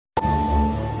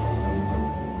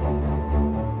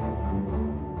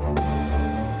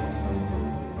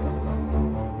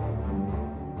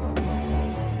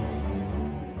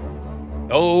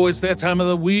Oh, it's that time of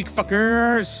the week,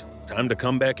 fuckers. Time to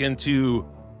come back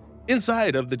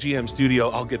inside of the GM studio.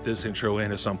 I'll get this intro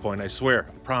in at some point, I swear,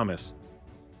 I promise.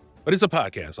 But it's a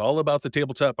podcast all about the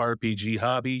tabletop RPG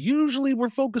hobby. Usually we're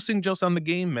focusing just on the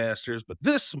game masters, but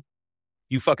this,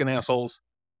 you fucking assholes,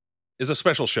 is a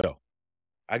special show.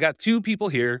 I got two people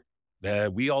here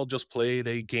that we all just played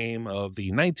a game of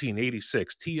the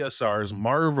 1986 TSR's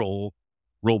Marvel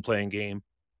role-playing game.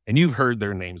 And you've heard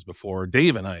their names before.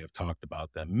 Dave and I have talked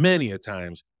about them many a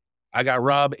times. I got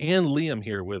Rob and Liam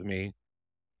here with me.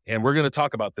 And we're going to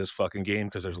talk about this fucking game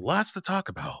because there's lots to talk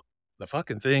about. The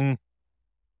fucking thing.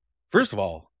 First of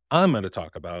all, I'm going to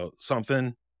talk about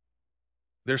something.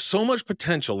 There's so much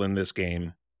potential in this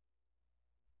game.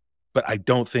 But I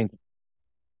don't think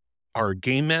our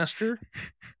game master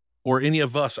or any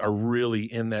of us are really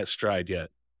in that stride yet.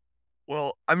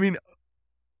 Well, I mean,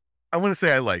 I want to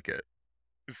say I like it.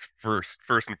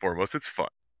 First and foremost, it's fun,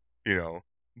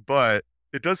 but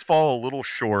it does fall a little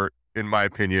short, in my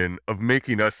opinion, of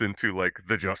making us into like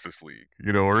the Justice League,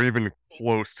 or even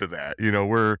close to that.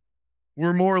 We're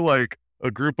more like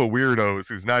a group of weirdos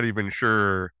who's not even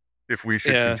sure if we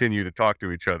should continue to talk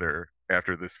to each other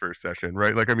after this first session,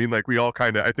 right? We all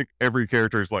kind of, I think every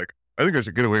character is like, I think I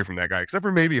should get away from that guy, except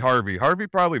for maybe Harvey. Harvey,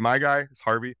 probably my guy is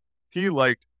Harvey. He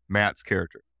liked Matt's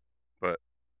character.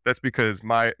 That's because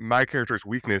my character's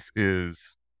weakness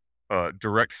is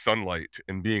direct sunlight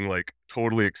and being like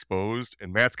totally exposed,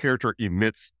 and Matt's character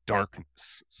emits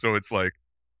darkness. So it's like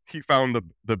he found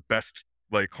the best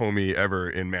like homie ever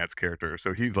in Matt's character.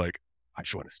 So he's like, I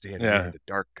just want to stand here, the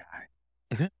dark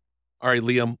guy. All right,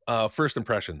 Liam. First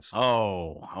impressions.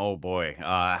 Oh boy.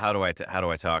 How do I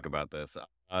talk about this?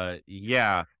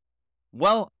 Yeah.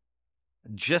 Well,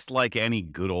 just like any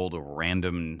good old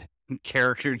random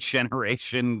character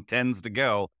generation tends to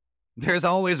go, there's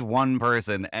always one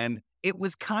person, and it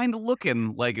was kind of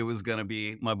looking like it was going to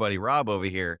be my buddy Rob over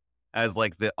here as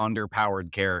like the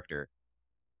underpowered character.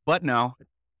 But no,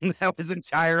 that was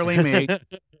entirely me.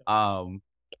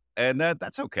 And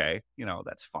that's okay.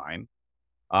 That's fine.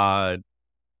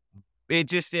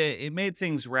 It made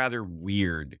things rather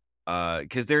weird.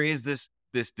 Cause there is this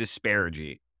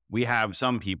disparity. We have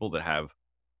some people that have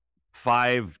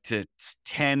 5 to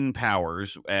 10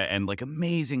 powers and like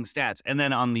amazing stats. And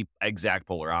then on the exact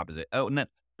polar opposite. Oh, and then a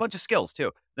bunch of skills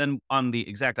too. Then on the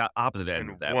exact opposite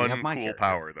end of that, we have my cool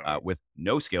power though. With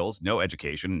no skills, no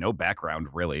education, no background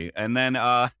really. And then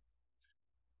I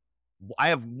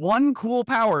have one cool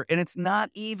power, and it's not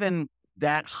even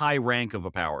that high rank of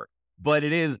a power, but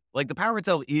it is like the power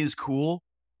itself is cool,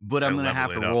 but I'm going to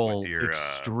have to roll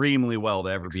extremely well to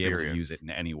ever be able to use it in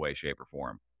any way, shape, or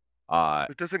form.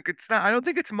 It's not. I don't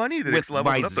think it's money that it's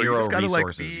leveled up. Zero you just gotta,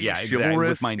 resources. Like, be chivalrous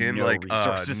with my and like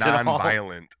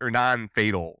non-violent or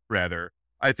non-fatal, rather.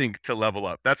 I think to level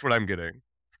up. That's what I'm getting.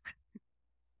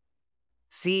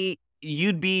 See,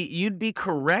 you'd be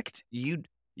correct. You'd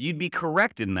be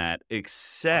correct in that,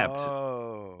 except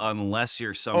unless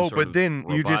you're some sort but of then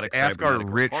you just ask our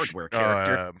rich hardware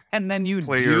character, and then you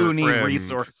do need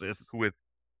resources with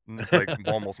like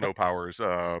almost no powers.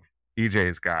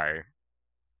 EJ's guy.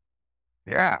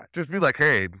 Yeah, just be like,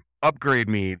 hey, upgrade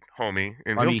me, homie.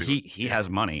 And I mean, he has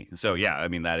money, so yeah. I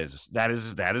mean, that is a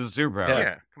superpower.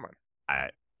 Yeah, come on.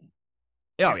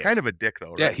 He's kind of a dick,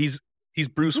 though. Right? Yeah, he's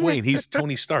Bruce Wayne. He's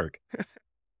Tony Stark.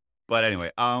 But anyway,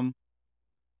 oh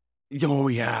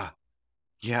yeah.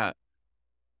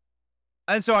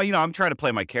 And so I'm trying to play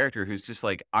my character who's just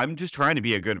like, I'm just trying to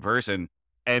be a good person.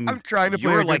 And I'm trying to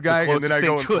play a good guy, and then I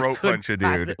go and throat punch a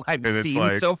dude. I've seen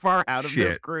like, so far out of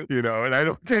this group, and I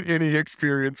don't get any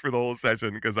experience for the whole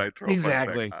session because I throw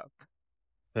exactly.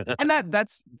 punch And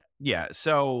that's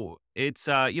So it's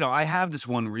I have this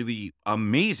one really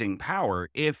amazing power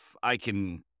if I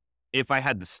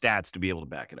had the stats to be able to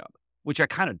back it up, which I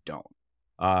kind of don't,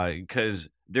 because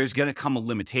there's gonna come a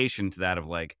limitation to that of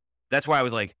like. That's why I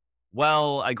was like,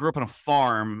 well, I grew up on a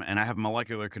farm and I have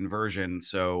molecular conversion.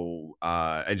 So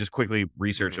I just quickly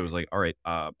researched. It was like, all right,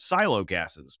 silo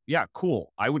gases. Yeah,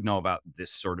 cool. I would know about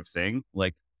this sort of thing.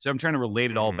 Like, so I'm trying to relate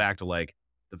it all back to like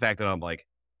the fact that I'm like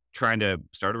trying to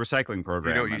start a recycling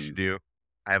program. You know what you should do?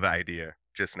 I have an idea.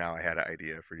 Just now I had an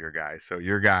idea for your guy. So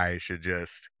your guy should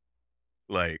just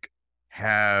like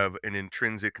have an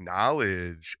intrinsic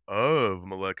knowledge of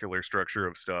molecular structure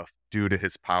of stuff due to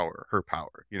her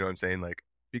power. You know what I'm saying? Like,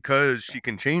 because she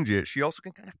can change it, she also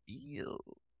can kind of feel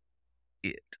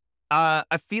it. I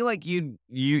feel like you'd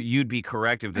be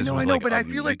correct if this was like but I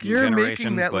feel like you're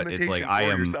making that but limitation it's like for I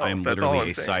am yourself. I am That's literally all I'm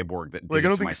a saying. cyborg that Like, I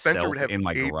don't think myself Spencer would have in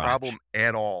my a garage. problem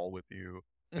at all with you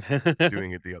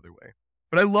doing it the other way.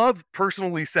 But I love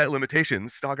personally set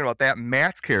limitations. Talking about that,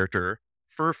 Matt's character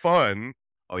for fun,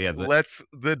 Oh yeah, lets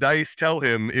the dice tell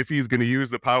him if he's going to use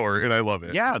the power, and I love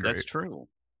it. yeah, It's great. that's true.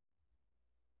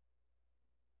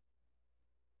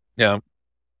 Yeah.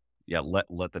 Yeah,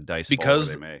 let the dice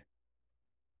Because fall where they may.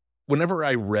 whenever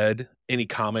I read any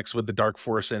comics with the Dark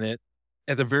Force in it,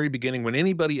 at the very beginning, when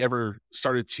anybody ever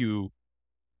started to,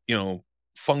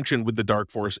 function with the Dark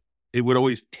Force, it would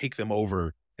always take them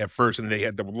over at first, and they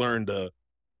had to learn to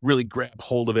really grab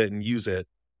hold of it and use it.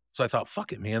 So I thought,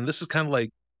 fuck it, man. This is kind of like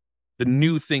the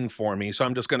new thing for me. So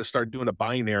I'm just going to start doing a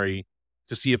binary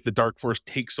to see if the Dark Force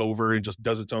takes over and just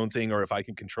does its own thing, or if I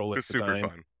can control it It's at the super time.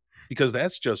 fun. Because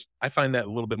I find that a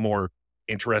little bit more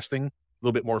interesting, a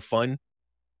little bit more fun.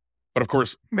 But of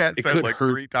course, Matt it said could like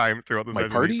hurt 3 times throughout the my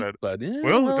session. party. He said, But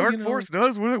well, the Dark Force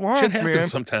does what it shit wants, happens man.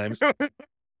 sometimes.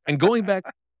 And going back,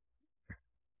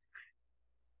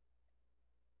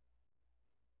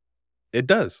 it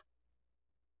does.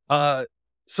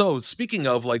 So speaking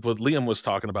of like what Liam was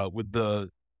talking about with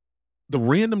the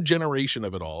random generation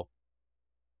of it all,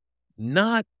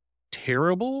 not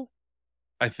terrible.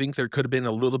 I think there could have been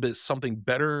a little bit something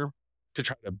better to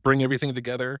try to bring everything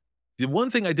together. The one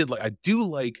thing I do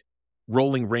like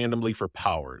rolling randomly for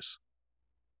powers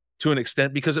to an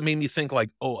extent, because it made me think like,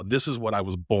 oh, this is what I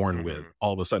was born with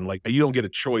all of a sudden. Like, you don't get a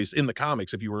choice in the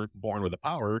comics if you were born with a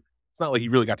power. It's not like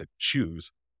you really got to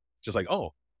choose. Just like,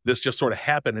 oh, this just sort of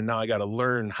happened, and now I got to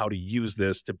learn how to use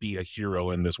this to be a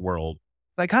hero in this world.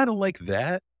 And I kind of like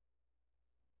that.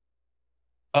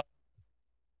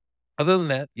 Other than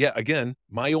that, yeah, again,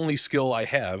 my only skill I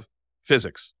have,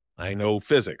 physics. I know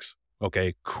physics.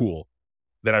 Okay, cool.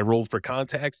 That I rolled for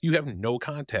contacts. You have no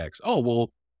contacts. Oh, well,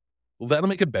 that'll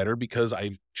make it better because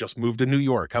I've just moved to New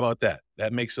York. How about that?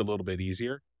 That makes it a little bit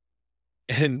easier.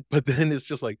 But then it's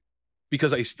just like,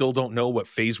 because I still don't know what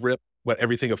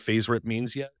everything of phase rip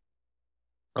means yet.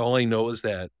 All I know is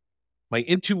that my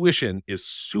intuition is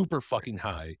super fucking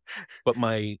high, but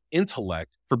my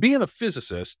intellect, for being a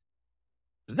physicist,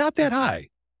 is not that high.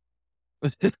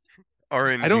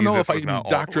 I don't know if I'm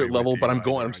doctorate level, but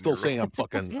I'm still saying I'm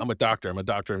a doctor. I'm a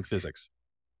doctor in physics.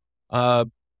 No,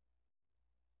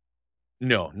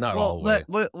 not all the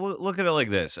way. Look at it like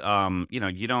this.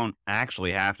 You don't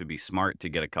actually have to be smart to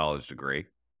get a college degree.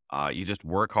 You just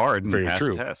work hard and pass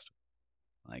the test.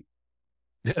 Like,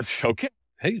 it's okay.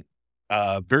 Hey,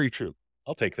 very true.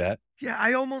 I'll take that. Yeah,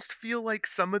 I almost feel like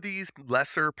some of these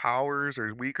lesser powers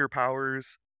or weaker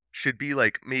powers should be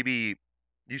like, maybe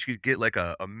you should get like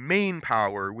a main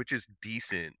power, which is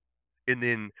decent, and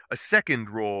then a second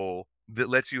role that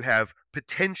lets you have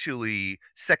potentially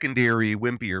secondary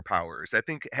wimpier powers. I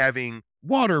think having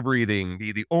water breathing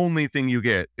be the only thing you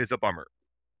get is a bummer.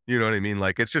 You know what I mean?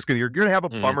 Like, it's just you're gonna have a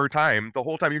bummer time the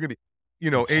whole time. You're gonna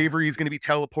be, Avery's gonna be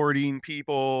teleporting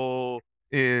people,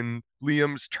 and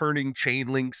Liam's turning chain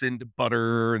links into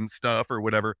butter and stuff or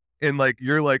whatever. And like,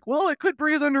 you're like, well, I could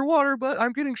breathe underwater, but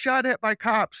I'm getting shot at by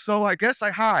cops, so I guess I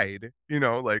hide.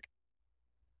 Like,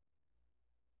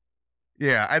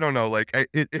 yeah, I don't know. Like,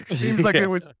 it seems like it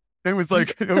was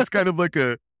kind of like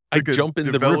a jump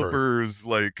in developers, the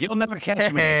river. like, you'll never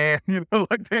catch me.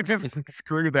 Like they just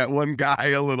screwed that one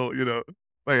guy a little,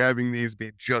 by having these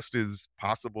be just as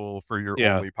possible for your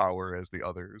only power as the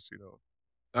others.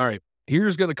 All right,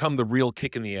 here's gonna come the real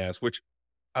kick in the ass, which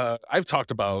I've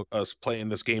talked about us playing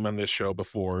this game on this show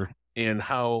before, and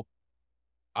how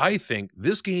I think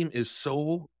this game is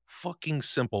so fucking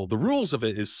simple. The rules of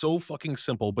it is so fucking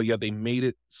simple, but yet they made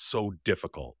it so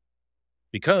difficult.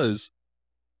 Because,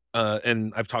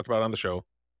 and I've talked about it on the show,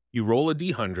 you roll a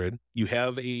D100, you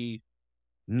have a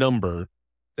number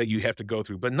that you have to go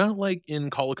through, but not like in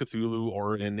Call of Cthulhu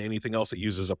or in anything else that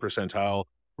uses a percentile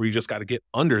where you just got to get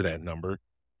under that number.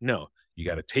 No, you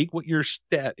got to take what your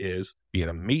stat is, be it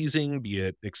amazing, be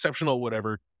it exceptional,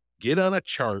 whatever, get on a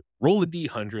chart, roll a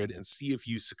D100 and see if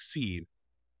you succeed.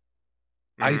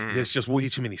 It's just way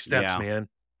too many steps, man.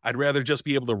 I'd rather just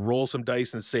be able to roll some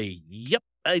dice and say, yep,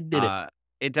 I did it.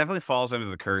 It definitely falls under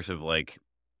the curse of like,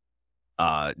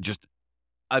 just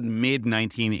a mid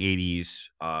 1980s,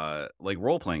 like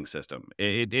role playing system.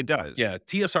 It does. Yeah.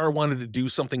 TSR wanted to do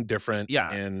something different.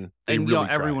 Yeah. And really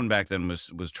everyone back then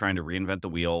was trying to reinvent the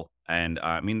wheel. And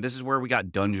I mean, this is where we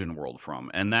got Dungeon World from.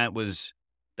 And that was,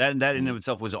 that in of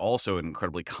itself was also an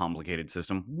incredibly complicated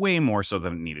system, way more so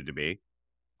than it needed to be.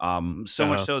 So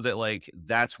much so that like,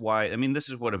 that's why, I mean, this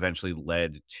is what eventually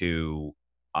led to,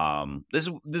 this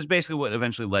is basically what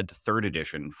eventually led to 3rd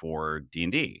edition for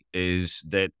D&D, is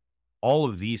that all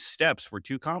of these steps were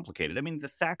too complicated. I mean, the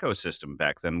THAC0 system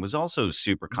back then was also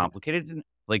super complicated. And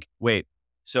like, wait,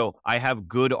 so I have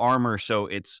good armor, so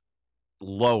it's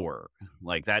lower.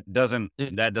 Like that doesn't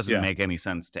Yeah. make any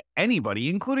sense to anybody,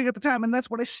 including at the time. And that's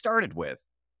what I started with.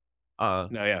 No,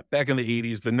 yeah. Back in the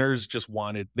 80s, the nerds just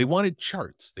wanted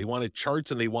charts. They wanted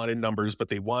charts and they wanted numbers, but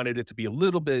they wanted it to be a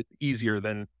little bit easier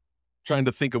than trying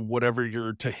to think of whatever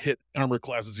your to hit armor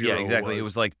class 0 Yeah, exactly. It was.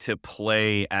 was like to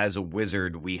play as a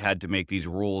wizard, we had to make these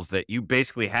rules that you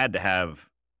basically had to have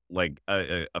like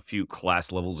a few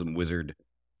class levels in wizard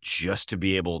just to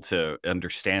be able to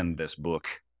understand this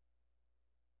book.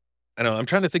 I know. I'm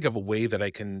trying to think of a way that I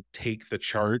can take the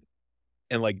chart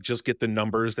and like just get the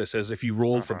numbers that says if you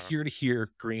roll from here to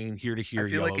here, green, here to here, I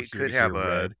feel yellow, like it here could to have here, a,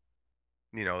 red.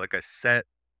 like a set.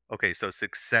 Okay, so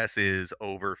success is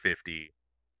over 50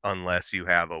 unless you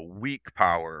have a weak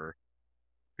power,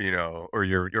 or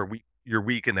you're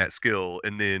weak in that skill,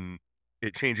 and then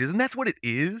it changes, and that's what it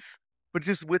is. But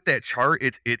just with that chart,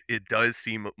 it does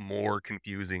seem more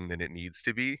confusing than it needs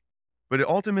to be. But it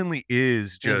ultimately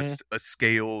is just a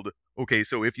scaled. Okay,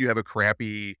 so if you have a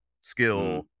crappy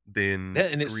skill, then Yeah,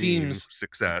 and it green seems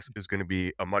success is going to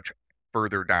be a much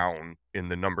further down in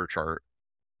the number chart.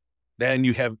 then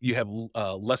you have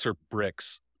lesser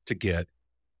bricks to get.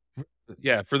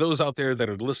 Yeah, for those out there that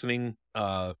are listening,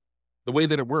 the way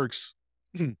that it works,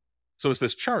 so it's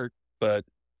this chart, but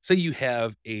say you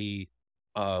have a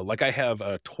like I have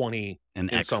a 20 An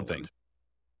in excellent. something.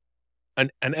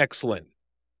 An excellent.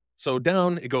 So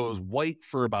down it goes white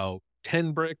for about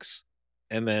 10 bricks,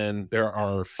 and then there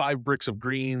are 5 bricks of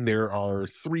green, there are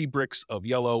 3 bricks of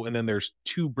yellow, and then there's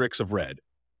 2 bricks of red.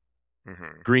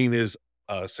 Green is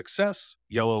a success,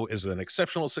 yellow is an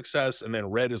exceptional success, and then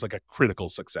red is like a critical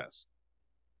success.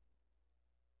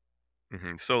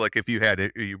 So like if you had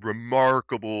a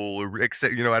remarkable,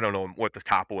 I don't know what the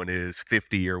top one is,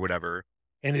 50 or whatever,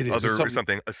 And it is or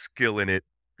something, a skill in it,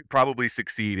 could probably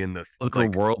succeed in the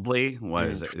Otherworldly? What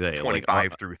is it?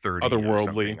 25 through 30 or otherworldly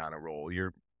something on a roll.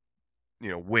 You're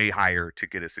way higher to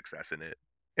get a success in it.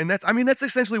 And that's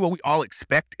essentially what we all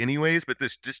expect anyways, but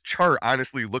this chart,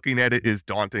 honestly, looking at it is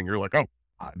daunting. You're like, oh,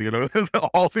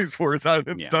 all these words on it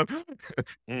and stuff.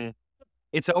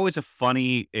 It's always a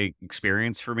funny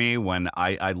experience for me when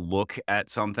I look at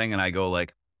something and I go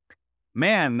like,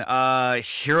 man,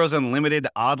 Heroes Unlimited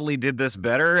oddly did this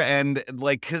better. And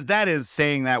like, cause that is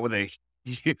saying that with a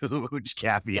huge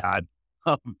caveat.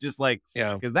 Just like,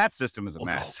 cause that system is a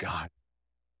mess. Oh God.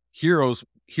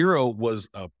 Hero was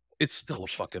it's still a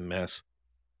fucking mess.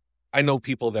 I know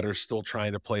people that are still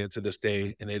trying to play it to this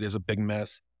day, and it is a big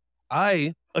mess.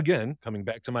 Again, coming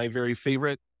back to my very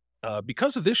favorite,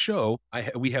 because of this show,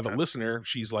 we have a listener.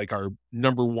 She's like our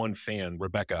number one fan,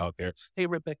 Rebecca out there. Hey,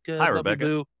 Rebecca. Hi, Rebecca.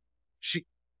 Boo.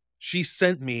 She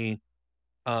sent me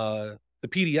the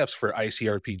PDFs for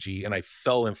ICRPG, and I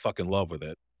fell in fucking love with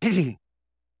it.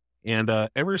 And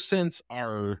ever since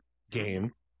our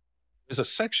game, there's a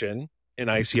section in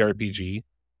ICRPG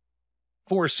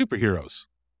for superheroes.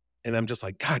 And I'm just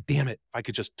like, God damn it. I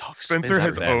could just talk. Spencer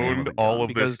has owned all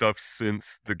of this stuff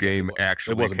since the game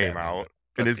actually came out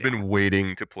and has been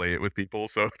waiting to play it with people.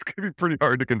 So it's going to be pretty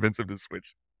hard to convince him to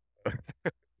switch.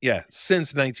 Yeah,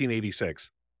 since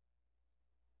 1986.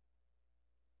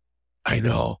 I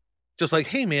know. Just like,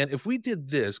 hey, man, if we did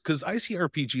this, because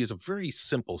ICRPG is a very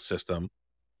simple system.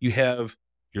 You have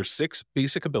your 6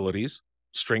 basic abilities,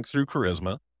 strength through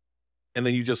charisma, and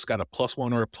then you just got a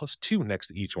 +1 or a +2 next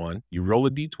to each one. You roll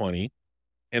a d20,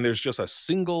 and there's just a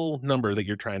single number that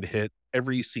you're trying to hit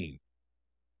every scene.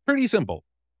 Pretty simple.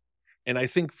 And I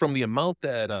think from the amount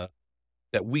that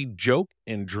we joke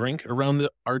and drink around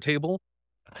our table,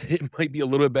 it might be a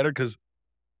little bit better because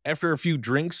after a few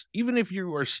drinks, even if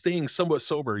you are staying somewhat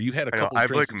sober, you had a couple I've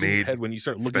drinks like made head when you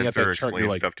start looking Spencer at that chart. You're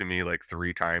like, stuff to me like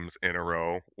 3 times in a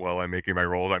row while I'm making my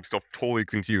rolls. I'm still totally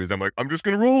confused. I'm like, I'm just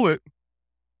gonna roll it.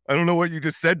 I don't know what you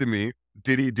just said to me.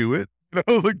 Did he do it?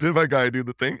 Like, did my guy do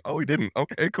the thing? Oh, he didn't.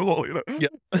 Okay, cool. Yeah.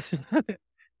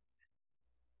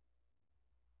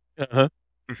 Uh-huh.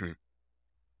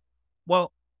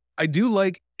 Well, I do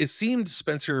like, it seemed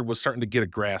Spencer was starting to get a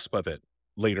grasp of it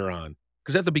later on.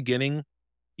 Because at the beginning,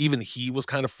 even he was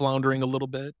kind of floundering a little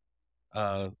bit.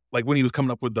 Like when he was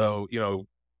coming up with the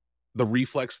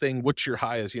reflex thing, what's your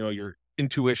highest, your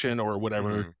intuition or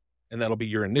whatever, and that'll be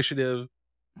your initiative.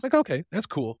 It's like, okay, that's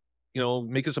cool.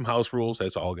 Making some house rules,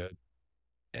 that's all good.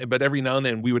 But every now and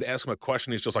then we would ask him a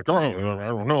question. He's just like, oh, I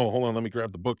don't know. Hold on, let me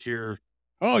grab the book here.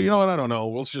 Oh, you know what? I don't know.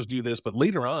 Let's just do this. But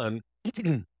later on,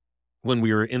 when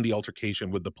we were in the altercation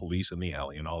with the police in the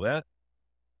alley and all that,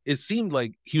 it seemed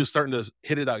like he was starting to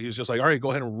hit it out. He was just like, all right, go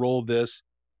ahead and roll this.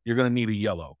 You're going to need a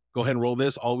yellow. Go ahead and roll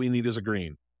this. All we need is a green.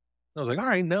 And I was like, all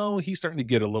right, no, he's starting to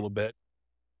get a little bit.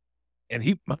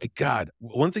 And my God,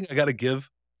 one thing I got to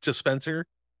give to Spencer,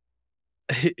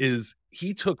 is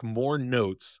he took more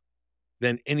notes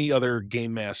than any other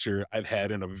game master I've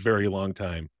had in a very long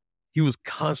time. He was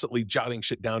constantly jotting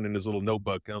shit down in his little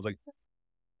notebook, and I was like,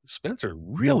 Spencer,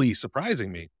 really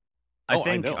surprising me. I Oh, I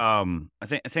think know. I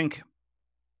think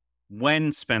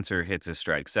when Spencer hits his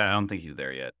strikes, I don't think he's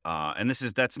there yet. And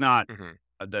that's not Mhm.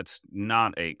 that's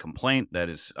not a complaint. That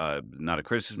is not a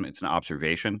criticism. It's an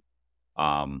observation.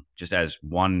 Just as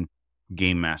one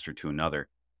game master to another.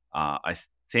 I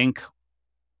think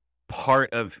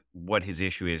part of what his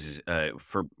issue is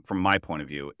from my point of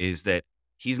view, is that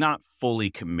he's not fully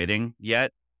committing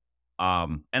yet.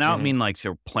 And I don't Mhm. mean like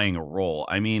so playing a role.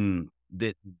 I mean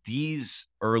that these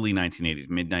early 1980s,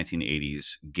 mid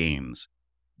 1980s games,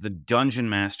 the dungeon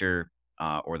master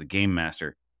or the game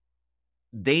master,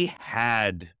 they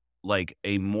had like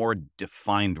a more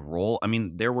defined role. I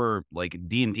mean, there were like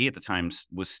D&D at the time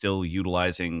was still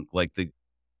utilizing like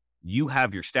you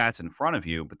have your stats in front of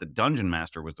you, but the dungeon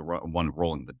master was the one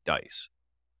rolling the dice.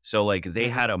 So like they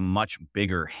Mhm. had a much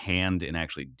bigger hand in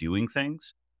actually doing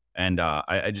things. And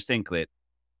I just think that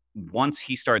once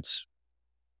he starts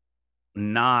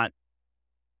not,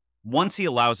 once he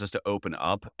allows us to open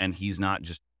up and he's not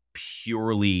just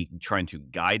purely trying to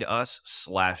guide us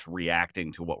 /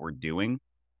 reacting to what we're doing.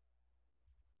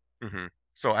 Mhm.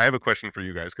 So I have a question for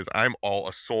you guys because I'm all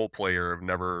a sole player. I've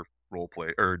never role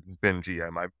play or been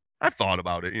GM. I've thought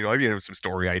about it. You know, I've even some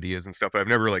story ideas and stuff, but I've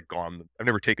never like gone. I've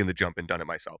never taken the jump and done it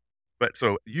myself. But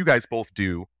so you guys both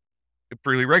do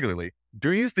fairly regularly.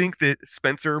 Do you think that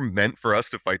Spencer meant for us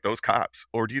to fight those cops,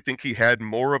 or do you think he had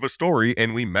more of a story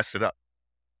and we messed it up?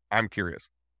 I'm curious.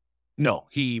 No,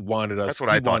 he wanted That's us. what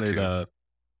He I thought wanted too.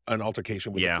 an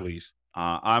altercation with the Yeah. police.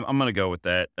 I'm gonna go with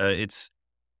that. It's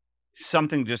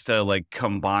something just to like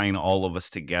combine all of us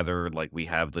together. Like we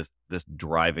have this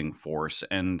driving force,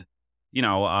 and you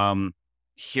know,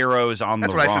 heroes on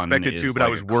That's the what I run suspected too, is but I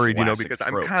like was a worried, you know, classic because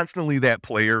I'm trope. constantly that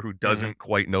player who Mhm. doesn't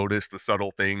quite notice the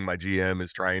subtle thing my GM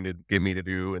is trying to get me to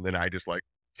do, and then I just like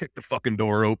kick the fucking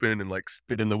door open and like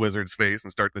spit in the wizard's face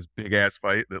and start this big ass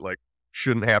fight that like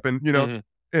shouldn't happen, you know? Mhm.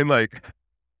 And like,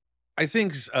 I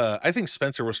think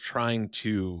Spencer was trying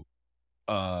to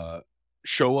uh,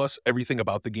 show us everything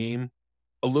about the game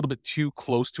a little bit too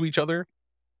close to each other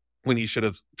when he should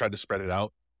have tried to spread it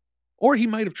out. Or he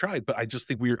might have tried, but I just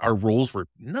think our roles were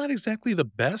not exactly the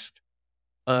best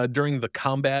during the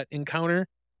combat encounter.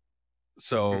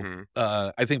 So mhm.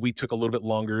 I think we took a little bit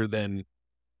longer than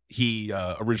he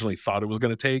originally thought it was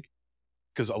going to take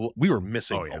because we were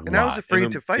missing Oh a yeah. And I was lot, and afraid then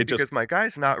to fight it just because my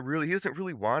guy's not really, he doesn't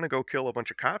really want to go kill a bunch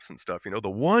of cops and stuff. You know, the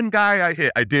one guy I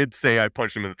hit, I did say I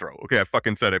punched him in the throat. Okay, I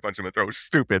fucking said I punched him in the throat. It was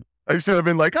stupid. I should have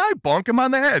been like, I bonk him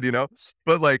on the head, you know?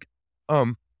 But like,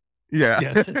 um, yeah.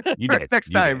 yeah. You did. next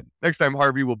You did. time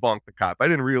Harvey will bonk the cop. I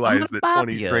didn't I'm realize gonna that bop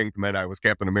 20 you. strength meant I was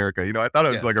Captain America. You know, I thought I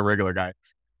was Yeah. like a regular guy.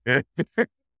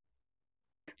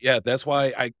 Yeah, that's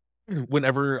why I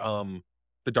whenever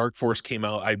the Dark Force came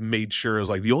out, I made sure it was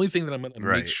like the only thing that I'm gonna make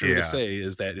Right, sure to yeah. say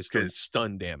is that it's doing 'Cause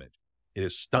stun damage. It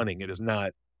is stunning. It is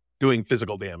not doing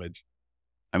physical damage.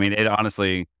 I mean, it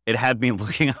honestly, it had me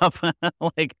looking up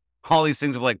like all these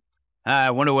things of like,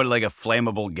 I wonder what like a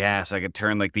flammable gas I could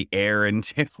turn like the air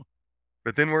into.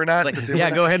 But then we're It's not. like, But then yeah,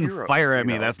 we're go not ahead and heroes, fire at you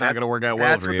me. know? That's not going to work out well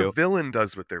That's for what you. the villain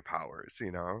does with their powers,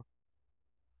 you know?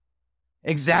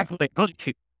 Exactly.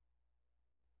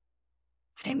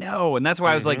 I know, and that's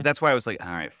why I was like, Mhm.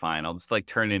 all right, fine. I'll just like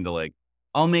turn into like,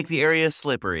 I'll make the area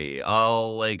slippery.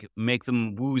 I'll like make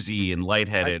them woozy and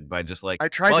lightheaded by just like, I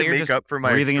tried well, to you're make just up for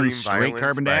my breathing in extreme straight violence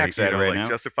carbon by, dioxide right like now.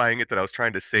 justifying it that I was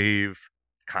trying to save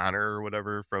Connor or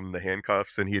whatever from the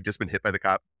handcuffs, and he had just been hit by the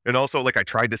cop. And also, like, I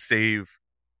tried to save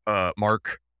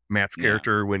Mark, Matt's Yeah.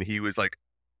 character, when he was like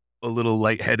a little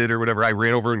lightheaded or whatever. I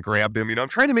ran over and grabbed him. You know, I'm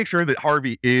trying to make sure that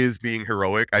Harvey is being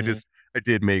heroic. Mhm. I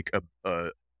did make a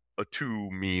too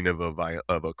mean of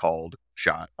a called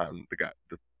shot on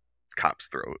the cop's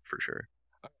throat for sure.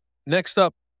 Next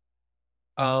up,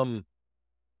 um,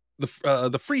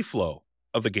 the free flow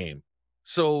of the game.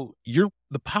 So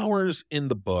the powers in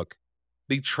the book,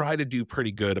 they try to do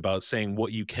pretty good about saying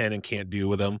what you can and can't do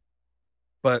with them.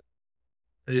 But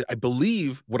I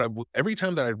believe every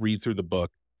time that I read through the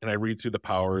book and I read through the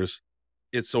powers,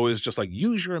 it's always just like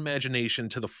use your imagination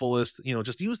to the fullest. You know,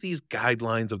 just use these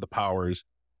guidelines of the powers.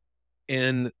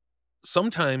 And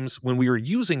sometimes when we were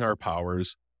using our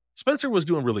powers, Spencer was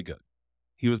doing really good.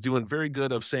 He was doing very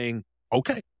good of saying,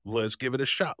 "Okay, let's give it a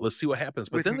shot. Let's see what happens."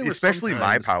 But With then there was especially my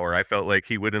sometimes, power, I felt like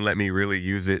he wouldn't let me really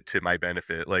use it to my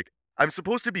benefit. Like, I'm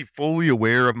supposed to be fully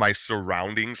aware of my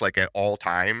surroundings, like, at all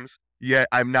times, yet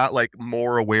I'm not, like,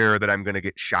 more aware that I'm gonna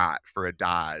get shot for a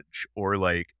dodge or,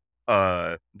 like,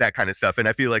 that kind of stuff, and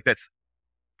I feel like that's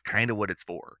kind of what it's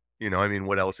for. You know, I mean,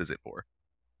 what else is it for?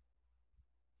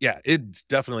 Yeah, it's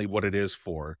definitely what it is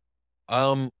for.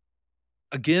 Um,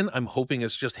 Again, I'm hoping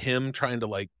it's just him trying to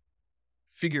like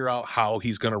figure out how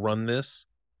he's going to run this.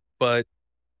 But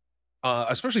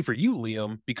especially for you,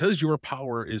 Liam, because your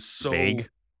power is so Vague.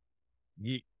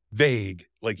 vague,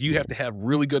 like you have to have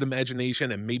really good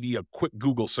imagination and maybe a quick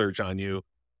Google search on you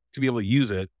to be able to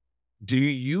use it. Do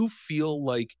you feel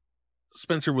like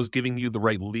Spencer was giving you the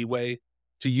right leeway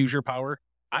to use your power?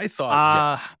 I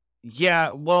thought yes.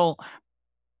 Yeah, well,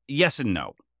 yes and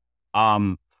no.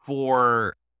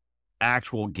 For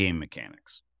actual game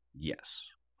mechanics, yes.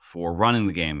 For running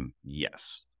the game,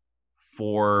 yes.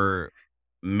 For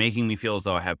making me feel as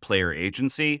though I have player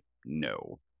agency,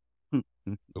 no.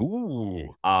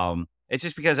 Ooh. It's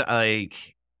just because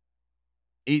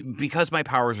because my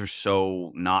powers are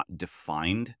so not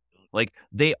defined. Like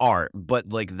they are, but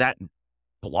like that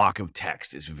block of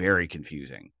text is very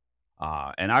confusing.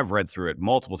 And I've read through it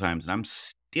multiple times, and I'm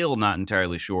still not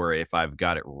entirely sure if I've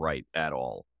got it right at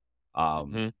all.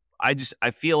 Mhm.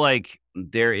 I feel like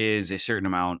there is a certain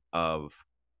amount of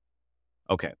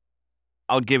okay.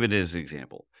 I'll give it as an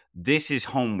example. This is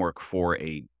homework for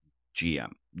a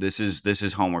GM. This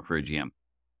is homework for a GM.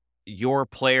 Your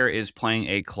player is playing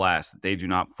a class that they do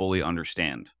not fully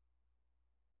understand.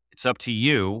 It's up to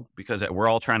you, because we're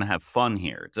all trying to have fun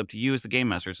here. It's up to you as the game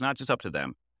master. It's not just up to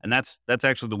them. And that's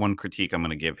actually the one critique I'm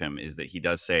going to give him, is that he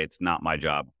does say it's not my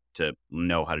job to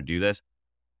know how to do this.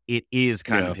 It is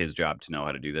kind of his job to know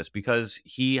how to do this, because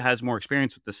he has more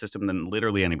experience with the system than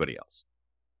literally anybody else.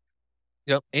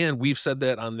 Yep. And we've said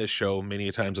that on this show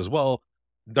many times as well.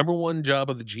 Number one job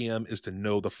of the GM is to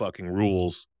know the fucking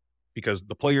rules, because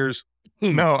the players.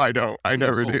 No, I don't. I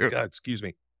never do. God, excuse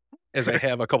me. As I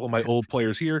have a couple of my old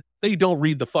players here, they don't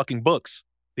read the fucking books.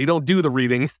 They don't do the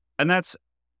reading. And that's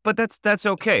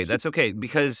okay. That's okay,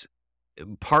 because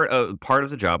part of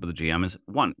the job of the GM is,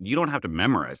 one, you don't have to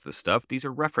memorize this stuff. These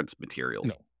are reference materials.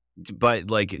 No.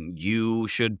 But like you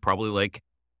should probably like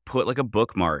put like a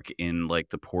bookmark in like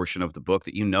the portion of the book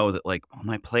that you know that like, oh,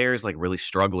 my player is like really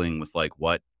struggling with like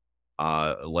what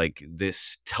like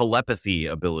this telepathy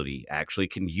ability actually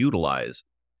can utilize.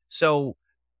 So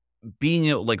being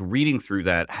able, like reading through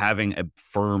that, having a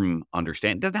firm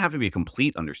understanding, doesn't have to be a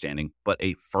complete understanding, but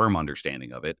a firm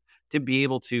understanding of it, to be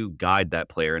able to guide that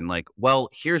player and like, well,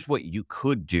 here's what you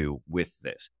could do with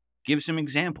this. Give some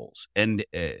examples. And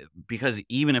because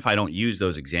even if I don't use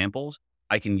those examples,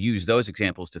 I can use those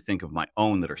examples to think of my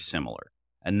own that are similar.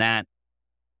 And that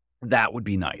would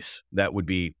be nice. That would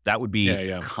be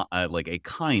like a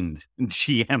kind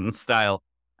GM style,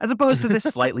 as opposed to this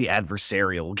slightly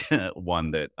adversarial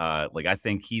one that like I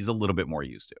think he's a little bit more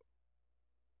used to.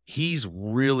 He's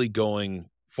really going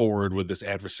forward with this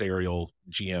adversarial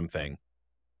GM thing.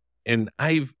 And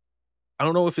I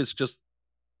don't know if it's just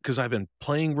because I've been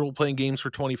playing role-playing games for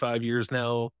 25 years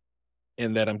now,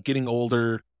 and that I'm getting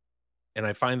older, and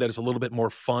I find that it's a little bit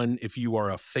more fun if you are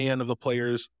a fan of the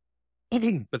players.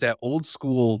 But that old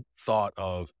school thought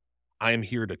of, I'm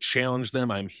here to challenge them,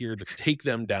 I'm here to take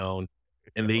them down,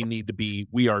 and they need to be,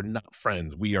 we are not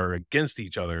friends, we are against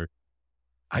each other.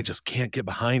 I just can't get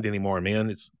behind anymore, man.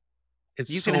 It's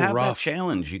You so can have that rough.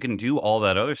 challenge. You can do all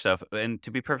that other stuff. And to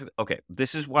be perfect, okay,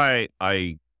 this is why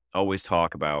I always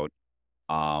talk about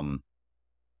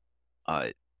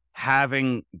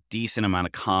having decent amount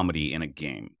of comedy in a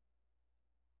game,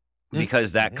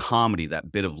 because that comedy,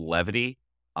 that bit of levity,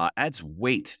 adds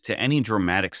weight to any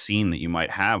dramatic scene that you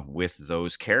might have with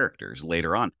those characters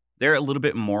later on. They're a little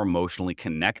bit more emotionally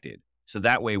connected. So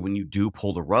that way, when you do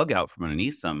pull the rug out from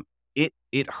underneath them,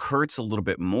 it hurts a little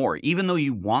bit more. Even though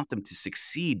you want them to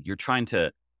succeed, you're trying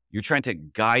to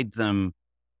guide them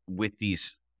with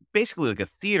these, basically like a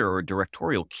theater or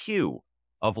directorial cue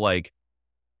of like,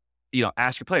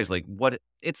 ask your players like what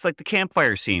it's like the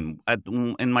campfire scene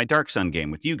in my Dark Sun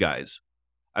game with you guys.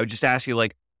 I would just ask you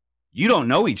like, you don't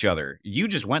know each other. You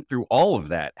just went through all of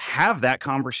that. Have that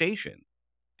conversation.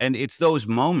 And it's those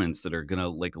moments that are going to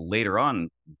like later on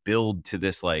build to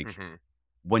this, like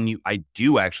when I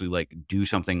do actually like do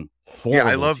something horrible.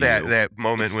 Yeah, I love that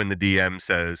moment when the DM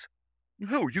says,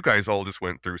 "Oh, you guys all just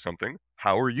went through something.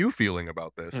 How are you feeling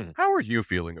about this? How are you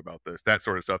feeling about this?" That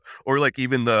sort of stuff. Or like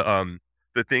even the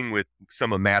thing with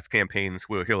some of Matt's campaigns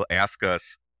where he'll ask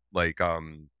us like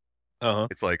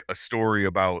it's like a story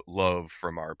about love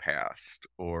from our past,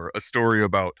 or a story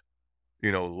about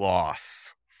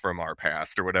loss from our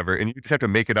past, or whatever, and you just have to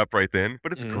make it up right then.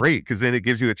 But it's great because then it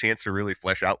gives you a chance to really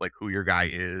flesh out like who your guy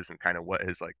is and kind of what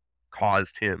has like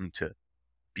caused him to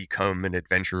become an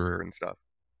adventurer and stuff.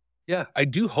 Yeah, I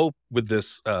do hope with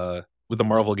this with the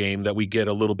Marvel game that we get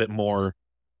a little bit more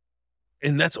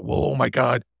And that's, oh my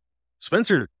God.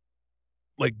 Spencer,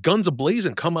 like guns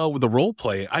ablazing, come out with a role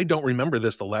play. I don't remember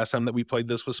this the last time that we played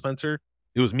this with Spencer.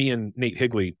 It was me and Nate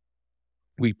Higley.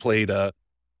 We played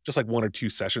just like 1 or 2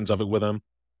 sessions of it with him.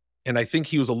 And I think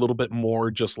he was a little bit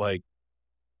more just like,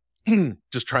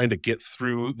 just trying to get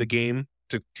through the game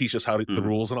to teach us how to, the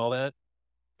rules and all that.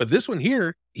 But this one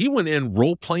here, he went in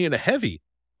role playing a heavy.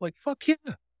 Like, fuck yeah,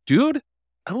 dude.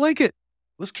 I like it.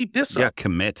 Let's keep this up. Yeah,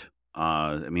 commit.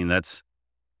 I mean, that's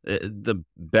the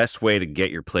best way to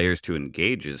get your players to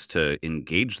engage is to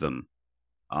engage them.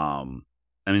 I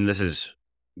mean, this is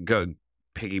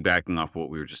piggybacking off what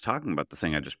we were just talking about. The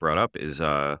thing I just brought up is,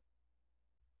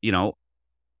 you know,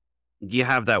 you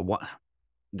have that one.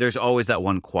 There's always that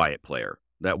one quiet player.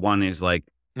 That one is like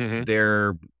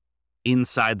they're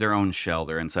inside their own shell.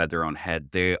 They're inside their own head.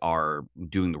 They are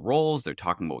doing the roles. They're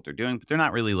talking about what they're doing, but they're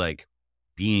not really like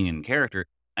being in character,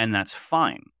 and that's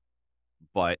fine.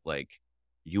 But like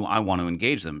I want to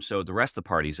engage them. So the rest of the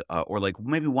parties, or like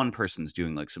maybe one person's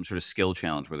doing like some sort of skill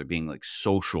challenge where they're being like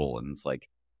social, and it's like,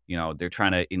 you know, they're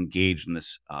trying to engage in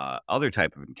this other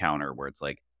type of encounter where it's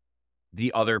like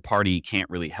the other party can't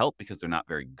really help because they're not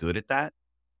very good at that.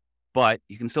 But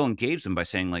you can still engage them by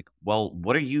saying like, well,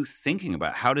 what are you thinking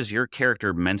about? How does your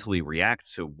character mentally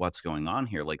react to what's going on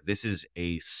here? Like, this is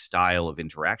a style of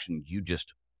interaction you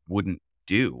just wouldn't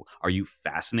do. Are you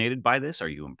fascinated by this? Are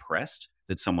you impressed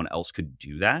that someone else could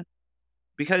do that?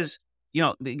 Because, you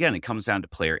know, again, it comes down to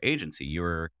player agency.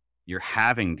 You're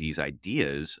having these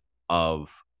ideas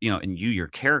of, you know, and your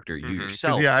character, you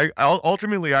yourself. Yeah,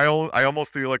 ultimately, I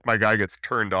almost feel like my guy gets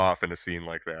turned off in a scene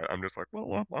like that. I'm just like,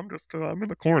 well, I'm just I'm in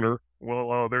the corner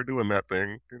while they're doing that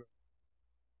thing. You know?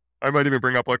 I might even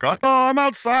bring up like, oh, I'm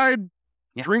outside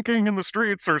drinking in the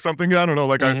streets or something. I don't know,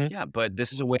 like yeah, but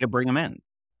this is a way to bring them in.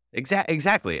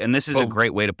 Exactly, and this is a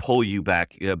great way to pull you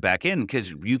back in,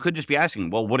 because you could just be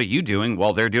asking, well, what are you doing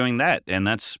while they're doing that? And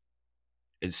that's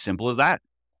as simple as that.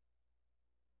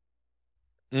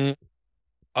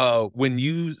 When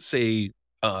you say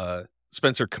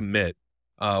Spencer commit,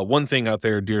 one thing out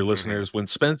there, dear listeners, when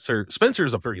Spencer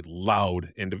is a very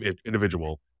loud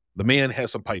individual. The man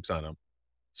has some pipes on him.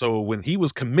 So when he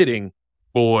was committing,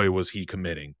 boy, was he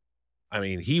committing. I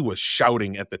mean, he was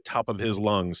shouting at the top of his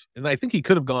lungs, and I think he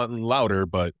could have gotten louder,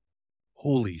 but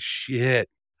holy shit,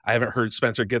 I haven't heard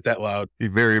Spencer get that loud. He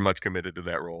very much committed to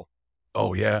that role.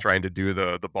 Oh yeah, trying to do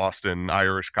the Boston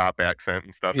Irish cop accent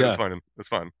and stuff. Yeah. It was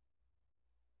fun.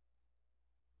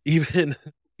 Even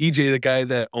EJ, the guy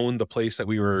that owned the place that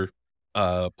we were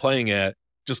playing at,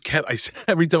 just kept.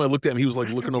 Every time I looked at him, he was like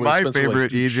looking over. My Spencer,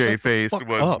 favorite like, EJ face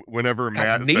was up. whenever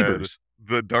Matt said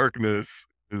the darkness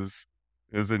is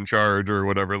in charge or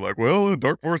whatever. Like, well, the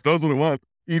Dark Force does what it wants.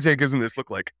 EJ gives him this look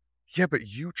like, yeah, but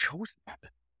you chose that.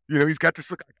 You know, he's got this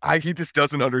look. He just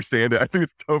doesn't understand it. I think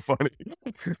it's so funny.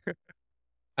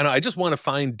 I know. I just want to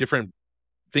find different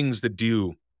things to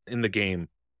do in the game.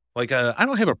 Like, I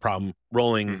don't have a problem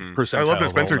rolling percentiles. I love that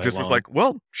Spencer just was like,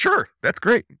 well, sure, that's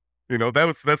great. You know, that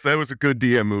was a good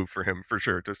DM move for him, for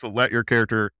sure. Just to let your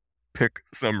character pick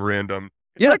some random,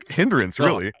 like hindrance,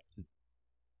 really.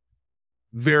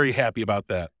 Very happy about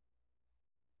that.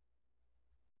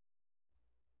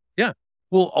 Yeah.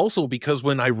 Well, also because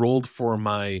when I rolled for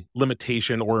my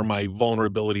limitation or my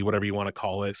vulnerability, whatever you want to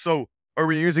call it. So are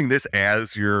we using this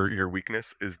as your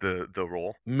weakness, is the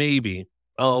roll? Maybe.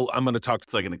 I'm going to talk.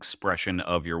 It's like an expression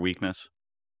of your weakness.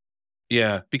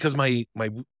 Yeah, because my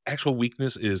actual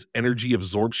weakness is energy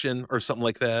absorption or something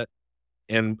like that.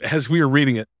 And as we were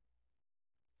reading it,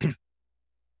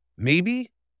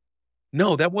 maybe.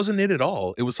 No, that wasn't it at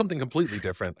all. It was something completely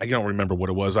different. I don't remember what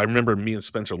it was. I remember me and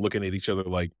Spencer looking at each other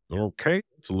like, okay,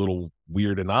 it's a little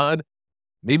weird and odd.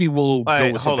 Maybe we'll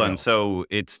go with something else. So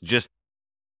it's just,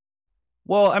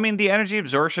 well, I mean, the energy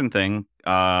absorption thing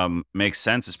makes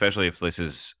sense, especially if this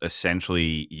is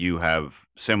essentially you have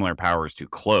similar powers to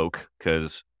Cloak,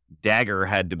 because Dagger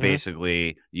had to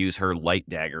basically use her light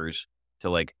daggers to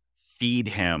like feed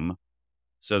him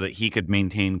so that he could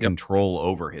maintain control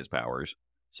over his powers.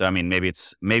 So, I mean, maybe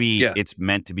it's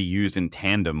meant to be used in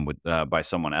tandem with by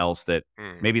someone else, that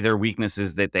maybe their weakness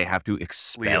is that they have to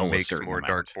expel a certain amount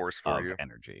Dark Force for of you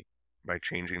energy by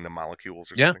changing the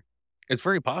molecules or yeah, something. It's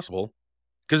very possible,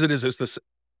 because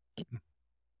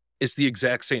it's the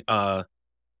exact same. The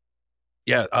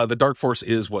Dark Force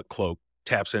is what Cloak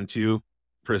taps into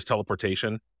for his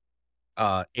teleportation,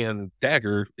 and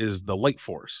Dagger is the Light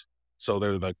Force. So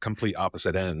they're the complete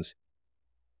opposite ends.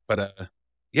 But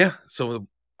yeah, so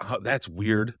that's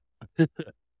weird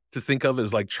to think of,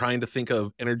 as like trying to think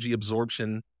of energy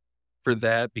absorption for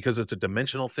that, because it's a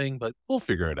dimensional thing, but we'll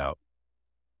figure it out.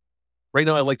 Right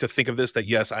now, I like to think of this that,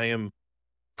 yes, I am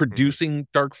producing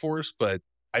Dark Force, but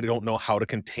I don't know how to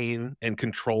contain and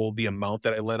control the amount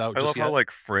that I let out I just love yet. how like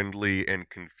friendly and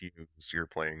confused you're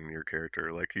playing your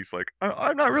character. Like he's like,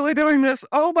 I'm not really doing this.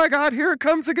 Oh my god, here it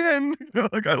comes again.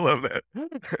 Like I love that.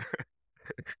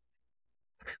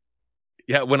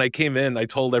 Yeah, when I came in, I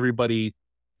told everybody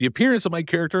the appearance of my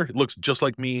character looks just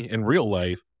like me in real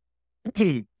life,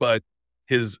 but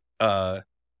his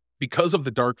because of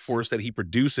the Dark Force that he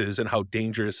produces and how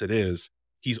dangerous it is,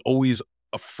 he's always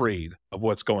afraid of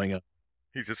what's going on.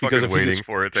 He's just Because fucking if he waiting gets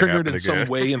for it to triggered happen in some again.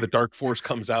 way and the Dark Force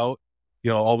comes out,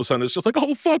 all of a sudden it's just like,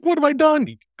 oh fuck, what have I done?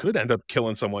 He could end up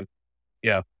killing someone.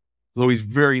 Yeah. So he's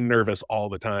very nervous all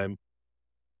the time.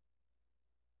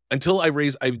 Until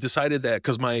I've decided that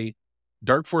because my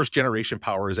Dark Force generation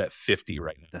power is at 50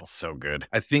 right now. That's so good.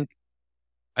 I think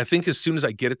as soon as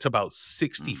I get it to about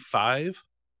 65,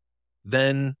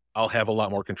 then I'll have a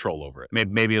lot more control over it.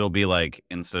 Maybe it'll be like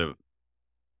instead of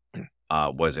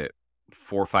was it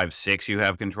 4, 5, 6 you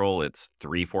have control, it's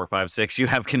 3, 4, 5, 6 you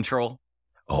have control.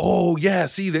 Oh yeah,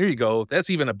 see, there you go. That's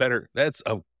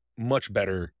a much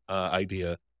better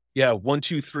idea. Yeah, 1,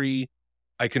 2, 3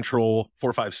 I control,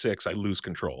 4, 5, 6 I lose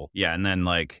control. Yeah, and then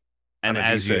like and On a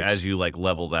as D6. you like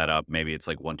level that up, maybe it's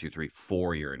like 1, 2, 3,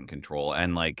 4 you're in control,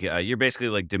 and like you're basically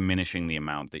like diminishing the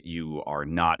amount that you are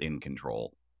not in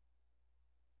control.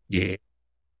 Yeah.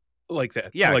 Like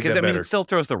that. Yeah, like because that I mean, better. it still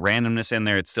throws the randomness in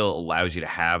there. It still allows you to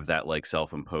have that like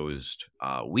self-imposed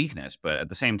weakness, but at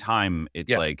the same time,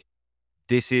 it's Yeah. like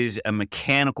this is a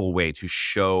mechanical way to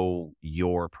show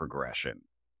your progression,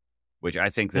 which I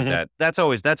think Mhm. that's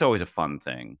always a fun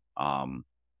thing. I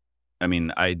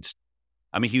mean,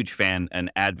 I'm a huge fan and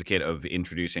advocate of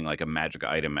introducing like a magic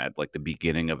item at like the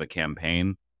beginning of a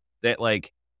campaign that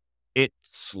like it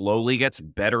slowly gets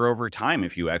better over time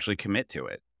if you actually commit to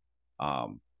it.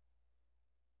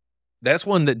 That's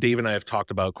one that Dave and I have talked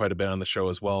about quite a bit on the show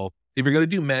as well. If you're going to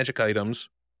do magic items,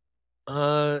 if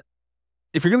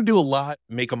you're going to do a lot,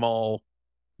 make them all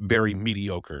very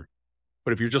mediocre.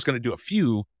 But if you're just going to do a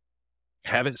few,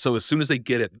 have it so as soon as they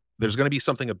get it, there's going to be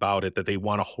something about it that they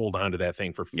want to hold on to that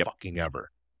thing for Yep. fucking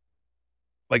ever.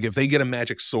 Like if they get a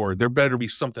magic sword, there better be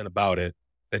something about it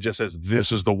that just says,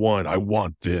 this is the one, I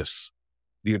want this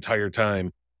the entire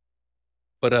time.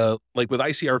 But like with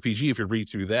ICRPG, if you read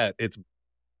through that, it's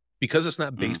because it's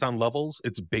not based on levels,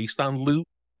 it's based on loot,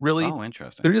 really. Oh,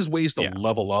 interesting. There is ways to Yeah.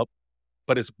 level up,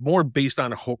 but it's more based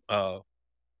on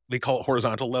they call it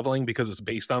horizontal leveling because it's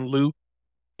based on loot.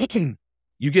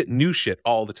 You get new shit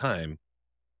all the time,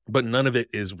 but none of it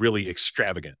is really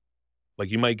extravagant. Like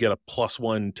you might get a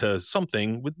 +1 to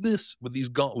something with these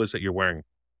gauntlets that you're wearing,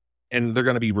 and they're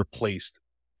going to be replaced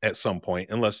at some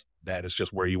point, unless that is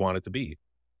just where you want it to be.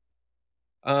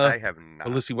 I have not.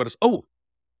 Let's see what is. Oh,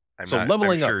 I'm so not- I'm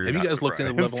leveling up. sure you're Have you not guys looked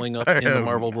into surprised. leveling up I in the have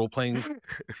Marvel not. role playing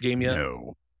game yet?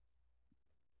 No.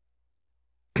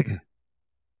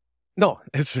 No,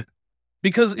 it's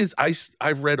because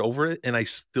I've read over it and I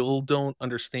still don't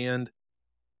understand.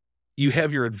 You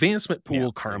have your advancement pool Yeah,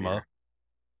 karma, here.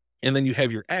 and then you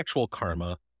have your actual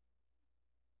karma.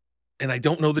 And I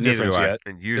don't know the Neither difference do I. yet.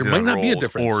 And use There it might on not be a rolls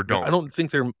difference. or but don't. I don't think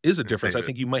there is a And difference. I save it.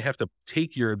 think you might have to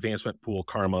take your advancement pool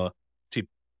karma to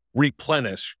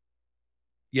replenish.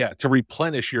 Yeah, to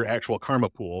replenish your actual karma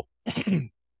pool.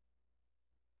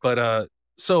 But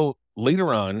so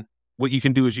later on, what you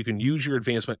can do is you can use your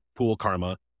advancement pool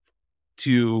karma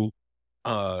to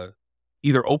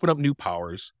either open up new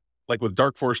powers. Like with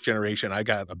Dark Force Generation, I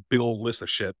got a big old list of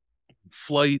shit.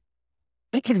 Flight.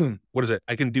 What is it?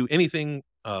 I can do anything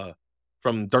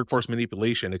from Dark Force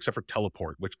Manipulation except for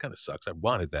teleport, which kind of sucks. I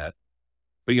wanted that.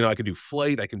 But I can do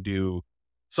flight, I can do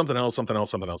something else, something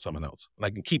else, something else, something else. And I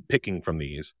can keep picking from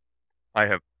these.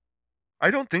 I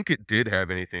don't think it did have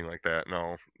anything like that.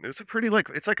 No, it's a pretty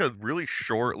it's like a really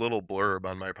short little blurb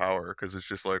on my power because it's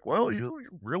just like, well, you're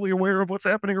really aware of what's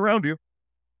happening around you.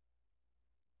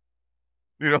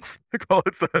 Like all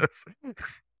it says.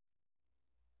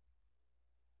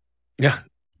 Yeah.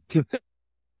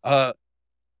 That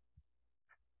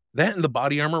and the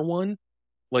body armor one.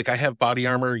 Like I have body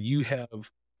armor, you have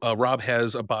Rob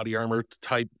has a body armor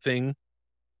type thing.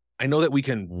 I know that we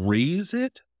can raise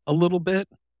it a little bit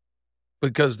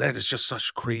because that is just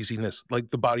such craziness. Like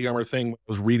the body armor thing, when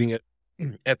I was reading it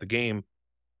at the game,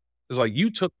 is like you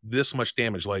took this much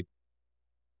damage. Like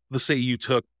let's say you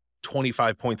took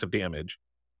 25 points of damage,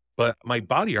 but my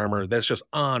body armor, that's just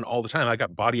on all the time. I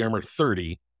got body armor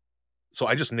 30. So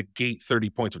I just negate 30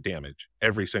 points of damage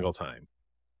every single time,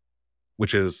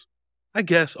 which is, I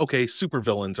guess, okay, super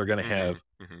villains are going to have.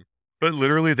 Mhm. But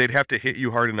literally, they'd have to hit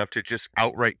you hard enough to just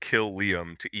outright kill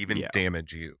Liam to even Yeah.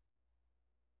 damage you.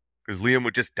 Because Liam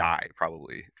would just die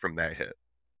probably from that hit.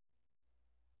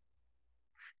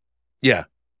 Yeah.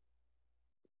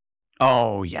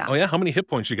 Oh yeah. Oh yeah. How many hit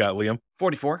points you got, Liam?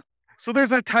 44. So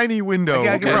there's a tiny window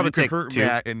I could where probably you could take hurt two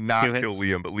Matt and not kill hits.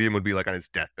 Liam, but Liam would be like on his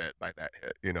deathbed by that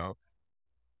hit, you know?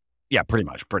 Yeah, pretty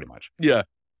much. Yeah.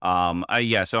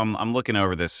 So I'm looking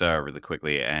over this really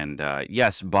quickly, and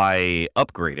yes, by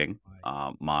upgrading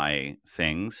my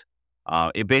things,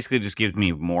 it basically just gives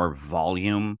me more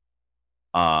volume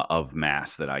of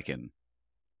mass that I can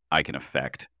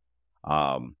affect.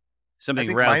 I Something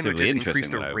think mine would relatively just increase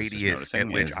interesting the that I was just radius at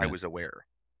noticing which is I was aware.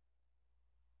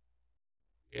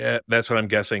 Yeah, that's what I'm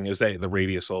guessing is that the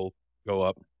radius will go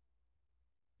up.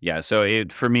 yeah. So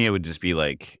for me, it would just be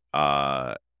like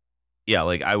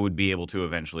like I would be able to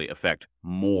eventually affect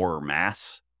more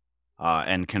mass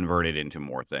and convert it into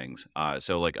more things.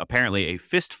 So like apparently a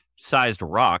fist-sized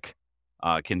rock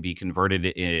can be converted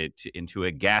into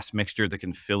a gas mixture that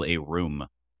can fill a room.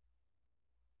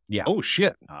 Yeah. Oh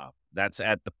shit. That's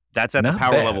at the Not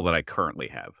power bad. level that I currently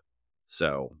have.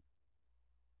 So,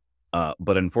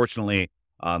 but unfortunately,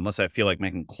 unless I feel like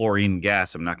making chlorine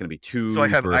gas, I'm not going to be too. So I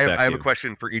have a effective.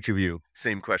 question for each of you.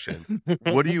 Same question.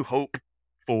 What do you hope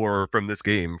for from this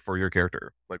game for your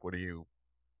character? Like, what do you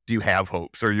have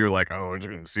hopes, or you're like, oh, I'm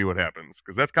just gonna see what happens?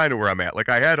 Because that's kind of where I'm at. Like,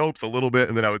 I had hopes a little bit,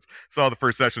 and then saw the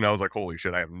first session. I was like, holy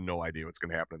shit, I have no idea what's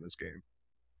gonna happen in this game.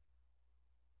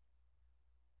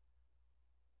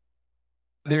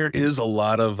 There is a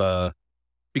lot of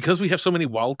because we have so many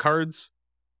wild cards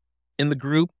in the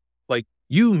group, like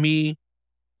you, me,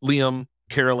 Liam,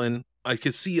 Carolyn, I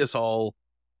could see us all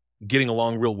getting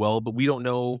along real well, but we don't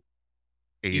know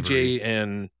Avery. EJ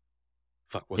and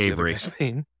what's Avery. the other guy's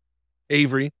name?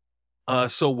 Avery.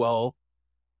 So well.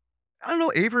 I don't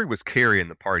know. Avery was carrying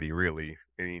the party, really.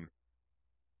 I mean,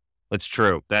 That's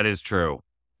true. That is true.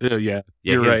 Yeah,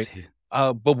 you're right.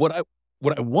 But what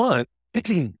I want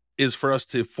is for us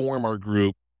to form our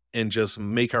group and just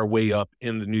make our way up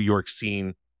in the New York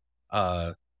scene,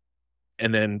 and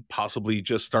then possibly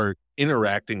just start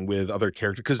interacting with other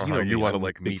characters. Because you want to I'm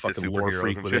like a big meet the fucking lore superheroes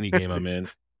freak and with shit. any game I'm in.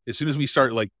 As soon as we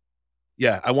start, like,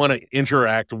 yeah, I want to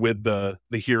interact with the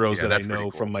heroes Yeah, that I that's pretty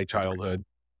know cool. from my That's pretty cool. childhood.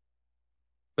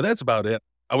 But that's about it.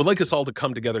 I would like us all to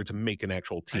come together to make an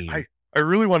actual team. I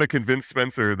really want to convince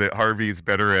Spencer that Harvey's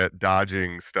better at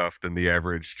dodging stuff than the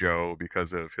average Joe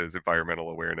because of his environmental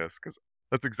awareness. Because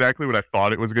that's exactly what I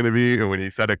thought it was going to be. And when he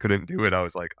said I couldn't do it, I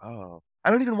was like, oh,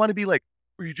 I don't even want to be like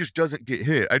where he just doesn't get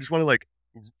hit. I just want to like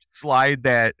slide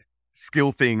that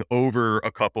skill thing over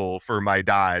a couple for my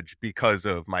dodge because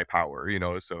of my power, you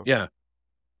know? So yeah,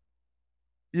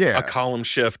 yeah. a column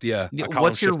shift. Yeah. Yeah, A column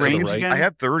what's your shift to the range right. again? I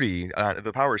have 30.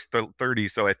 The power's 30,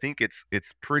 so I think it's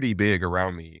pretty big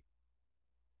around me.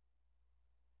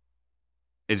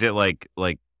 Is it like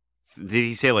did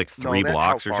he say like No, 3 that's how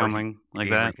blocks or far something like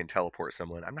Avery that? can teleport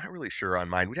someone. I'm not really sure on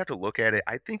mine. We'd have to look at it.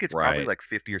 I think it's probably Right. like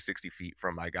 50 or 60 feet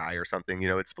from my guy or something. You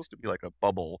know, it's supposed to be like a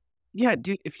bubble. Yeah,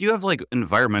 dude, if you have like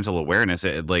environmental awareness,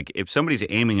 like if somebody's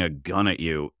aiming a gun at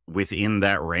you within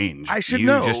that range, I should you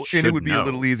know, just and should it would be know. a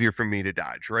little easier for me to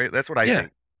dodge, right? That's what I Yeah.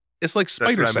 think. It's like That's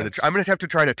spider what I'm gonna sense. I'm gonna have to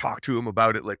try to talk to him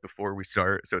about it like before we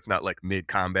start, so it's not like mid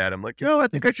combat. I'm like, yo, I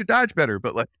think I should dodge better,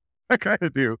 but like I kind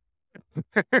of do.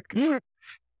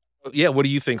 Yeah, what do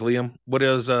you think, Liam? What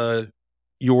is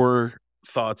your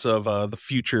thoughts of the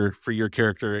future for your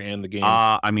character and the game?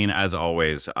 I mean, as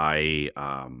always, I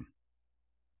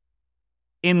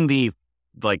in the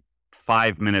like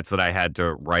 5 minutes that I had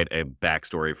to write a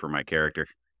backstory for my character,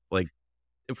 like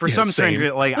for Yeah, some strange same.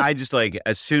 reason, like I just like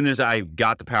as soon as I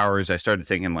got the powers, I started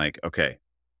thinking like, okay,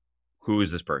 who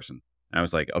is this person? And I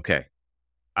was like, okay,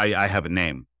 I have a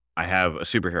name, I have a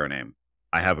superhero name,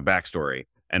 I have a backstory,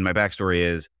 and my backstory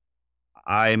is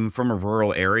I'm from a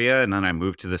rural area, and then I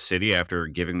moved to the city after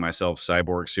giving myself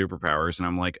cyborg superpowers, and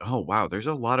I'm like, oh wow, there's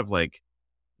a lot of like,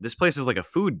 this place is like a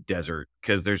food desert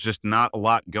because there's just not a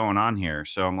lot going on here.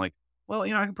 So I'm like, well,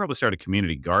 I could probably start a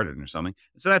community garden or something.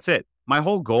 So that's it. My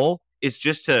whole goal is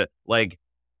just to like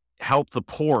help the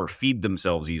poor feed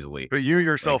themselves easily. But you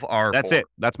yourself are. That's poor. it.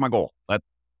 That's my goal.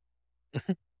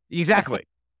 Exactly.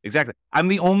 Exactly. I'm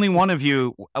the only one of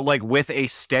you like with a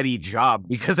steady job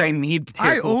because I need people.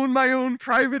 I own my own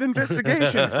private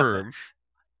investigation firm.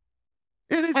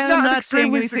 And it's And I'm not not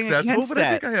saying extremely anything successful, against but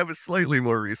I think I have slightly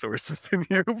more resources than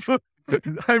you.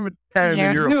 I'm a 10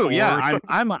 and you're a 4. Yeah, or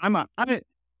something.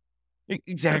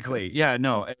 Exactly. Yeah,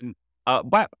 no. And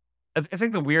but I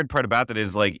think the weird part about that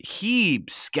is like he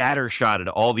scattershotted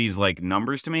all these like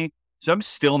numbers to me. So I'm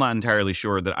still not entirely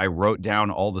sure that I wrote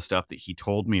down all the stuff that he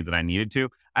told me that I needed to.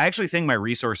 I actually think my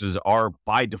resources are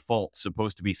by default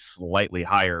supposed to be slightly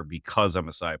higher because I'm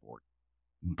a cyborg.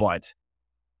 But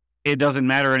it doesn't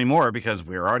matter anymore because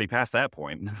we're already past that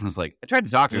point. I was like, I tried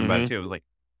to talk to him about it too. I was like,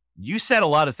 you said a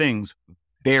lot of things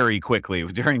very quickly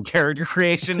during character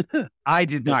creation. I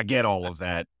did not get all of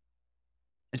that.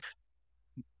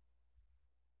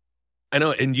 I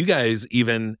know, and you guys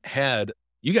had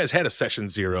a session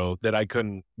 0 that I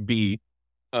couldn't be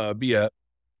at,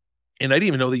 and I didn't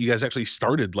even know that you guys actually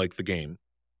started like the game.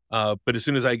 But as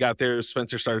soon as I got there,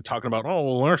 Spencer started talking about,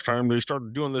 last time they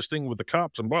started doing this thing with the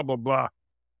cops and blah blah blah. I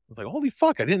was like, holy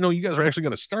fuck! I didn't know you guys were actually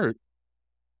going to start.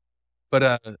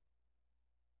 But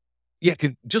yeah,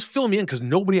 just fill me in because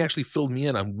nobody actually filled me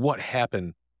in on what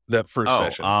happened that first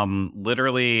session.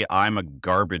 Literally, I'm a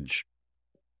garbage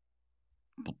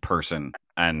person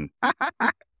and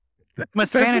I'm a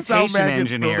sanitation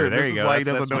engineer. There you go. Why he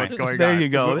doesn't know what's going on. There you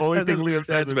go. The only thing Liam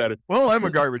says is better. Well, I'm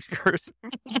a garbage person.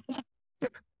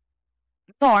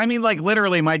 No, I mean, like,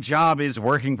 literally, my job is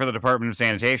working for the Department of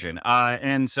Sanitation.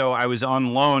 And so I was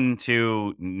on loan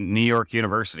to New York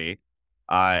University.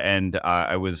 And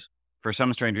I was, for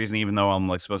some strange reason, even though I'm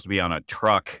like supposed to be on a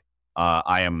truck,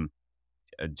 I am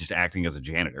just acting as a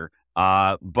janitor.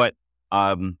 But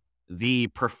the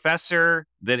professor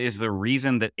that is the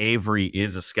reason that Avery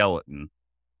is a skeleton,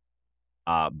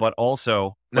 but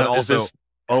also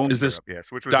owns this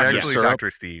yes, which was Dr. actually Syrup? Dr.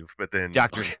 Steve, but then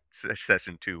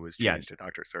session 2 was changed to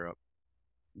Dr. Syrup.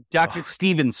 Dr.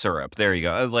 Steven Syrup. There you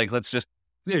go. Like, let's just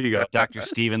there you go, Dr.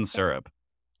 Steven Syrup.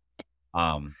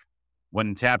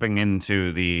 When tapping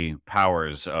into the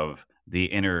powers of the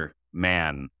inner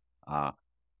man,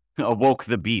 awoke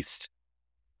the beast.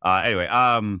 Anyway,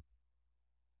 I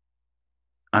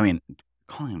mean,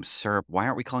 calling him Syrup. Why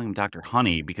aren't we calling him Dr.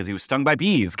 Honey? Because he was stung by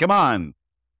bees. Come on.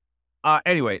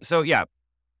 Anyway, so yeah.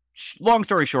 Long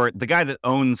story short, the guy that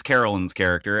owns Carolyn's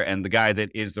character and the guy that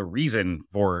is the reason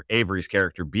for Avery's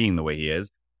character being the way he is,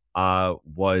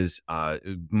 was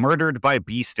murdered by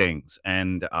bee stings,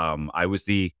 and I was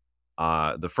the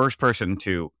first person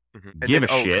to give a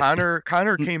shit.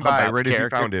 Connor came by right as you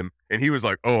found him, and he was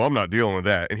like, "Oh, I'm not dealing with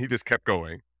that," and he just kept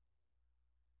going.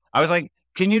 I was like,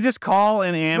 "Can you just call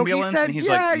an ambulance?" No, he said, and he's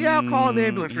like, "Yeah, I'll call an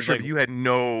ambulance for sure." Like, you had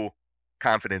no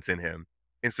confidence in him,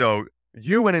 and so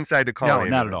you went inside to call an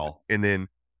ambulance. Not at all. And then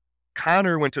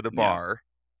Connor went to the bar.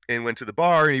 And went to the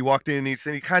bar, and he walked in, and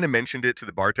he kind of mentioned it to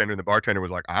the bartender, and the bartender was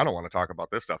like, "I don't want to talk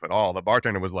about this stuff at all." The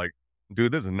bartender was like,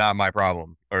 "Dude, this is not my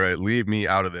problem. All right, leave me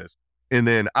out of this." And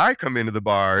then I come into the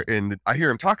bar, and I hear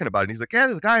him talking about it, and he's like, "Yeah,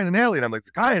 there's a guy in an alley." And I'm like,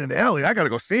 "There's a guy in an alley? I got to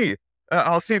go see.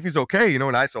 I'll see if he's okay," you know.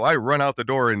 And so I run out the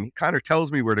door, and he kind of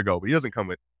tells me where to go, but he doesn't come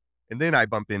with. And then I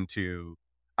bump into,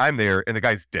 I'm there, and the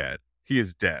guy's dead. He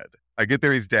is dead. I get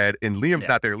there, he's dead, and Liam's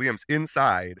not there. Liam's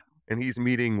inside. And he's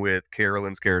meeting with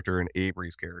Carolyn's character and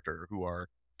Avery's character, who are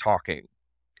talking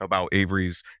about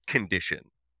Avery's condition.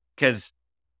 Because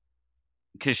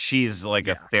she's like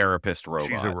a therapist robot.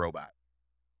 She's a robot.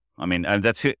 I mean,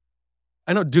 that's who.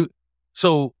 I know, dude.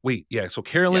 So wait, yeah. So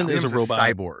Carolyn is a robot,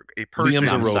 cyborg, a person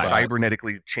Liam's a who robot.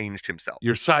 cybernetically changed himself.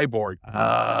 You're cyborg.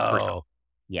 Person.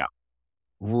 Yeah.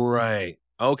 Right.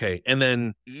 Okay. And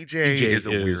then EJ is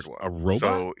a weird one. A robot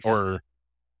So or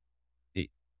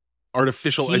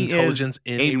artificial He intelligence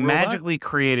is in a robot? magically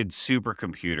created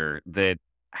supercomputer that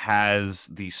has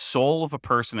the soul of a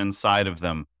person inside of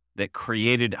them that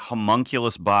created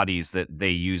homunculus bodies that they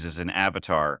use as an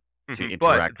avatar to interact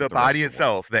But with the the body rest of the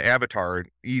world. itself, the avatar,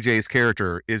 EJ's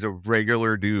character, is a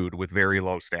regular dude with very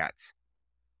low stats.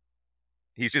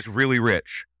 He's just really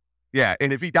rich. Yeah,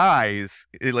 and if he dies,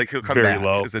 he'll come Very back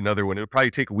low. as another one. It'll probably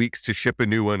take weeks to ship a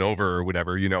new one over or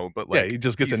whatever, you know. But Yeah, he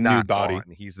just gets he's a new not body.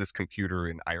 gone. He's this computer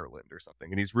in Ireland or something,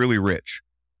 and he's really rich.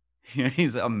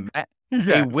 He's a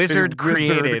Yes, wizard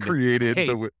created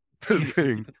the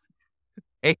thing.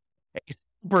 a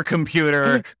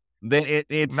supercomputer that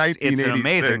it's an 1986.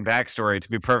 amazing backstory, to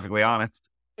be perfectly honest.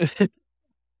 You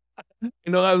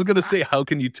know, I was gonna say, how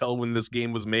can you tell when this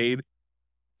game was made?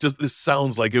 Just this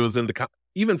sounds like it was in the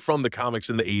even from the comics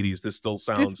in the 80s. This still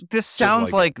sounds. This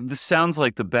sounds like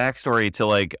the backstory to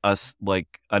like us,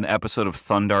 like an episode of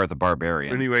Thundar the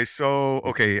Barbarian. Anyway, so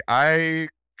okay, I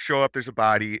show up. There's a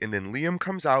body, and then Liam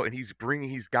comes out, and he's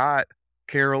got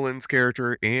Carolyn's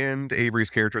character and Avery's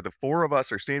character. The four of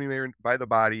us are standing there by the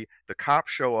body. The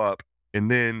cops show up,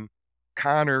 and then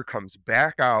Connor comes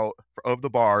back out of the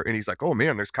bar, and he's like, "Oh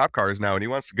man, there's cop cars now," and he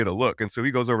wants to get a look. And so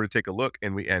he goes over to take a look,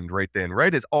 and we end right then.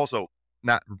 Right is also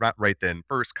not right then.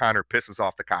 First, Connor pisses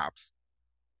off the cops.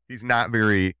 He's not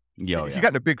very. He got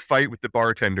in a big fight with the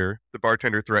bartender. The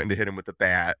bartender threatened to hit him with a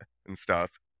bat and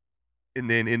stuff. And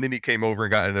then he came over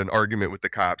and got in an argument with the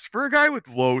cops. For a guy with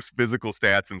low physical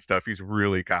stats and stuff, he's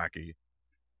really cocky.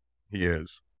 He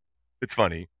is. It's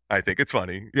funny. I think it's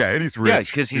funny. Yeah, and he's rich. Yeah,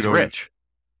 because he's rich.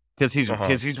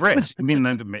 because he's rich. I mean,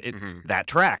 that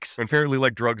tracks. Apparently,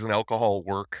 like drugs and alcohol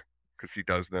work because he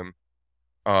does them.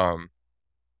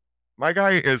 My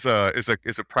guy is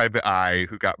a private eye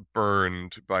who got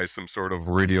burned by some sort of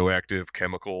radioactive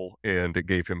chemical, and it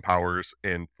gave him powers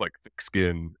and like thick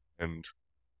skin. And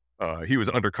he was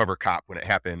an undercover cop when it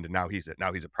happened, and now he's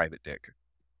a private dick.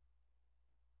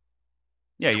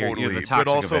 Yeah, Totally. you're the toxic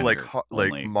but also Avenger,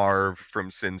 like Marv from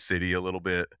Sin City a little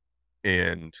bit,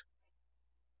 and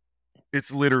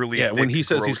it's literally when he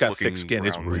says he's got gross-looking thick skin,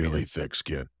 it's brown really skin. thick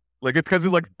skin. Like it's because he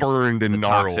like burned and the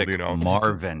gnarled, toxic you know.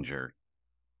 Marvenger.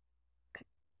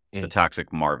 The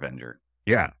toxic Marvenger.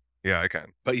 Yeah, I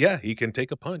can. But yeah, he can take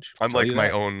a punch. I'm Tell like you my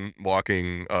that. own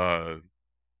walking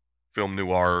film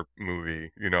noir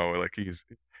movie, you know, like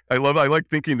I like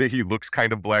thinking that he looks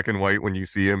kind of black and white when you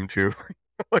see him too.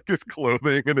 Like his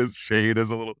clothing and his shade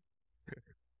is a little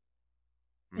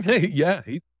Yeah,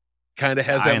 he kind of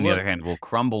has I, that on the look. other hand, will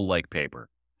crumble like paper.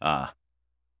 A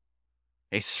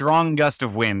strong gust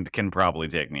of wind can probably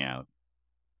take me out.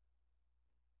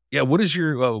 Yeah, what is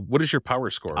your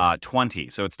power score? 20,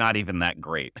 so it's not even that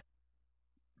great.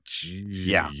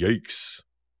 Yeah. Yikes.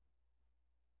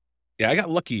 Yeah, I got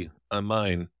lucky on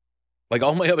mine. Like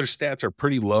all my other stats are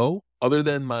pretty low, other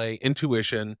than my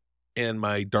intuition and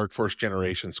my Dark Force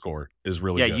generation score is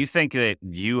really good. You think that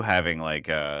you having like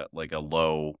a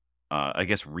low, I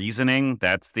guess reasoning,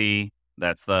 that's the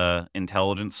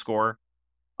intelligence score.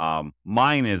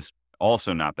 Mine is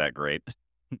also not that great,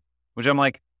 which I'm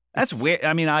like, that's weird.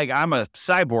 I mean, I'm a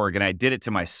cyborg and I did it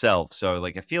to myself, so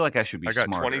like I feel like I should be I got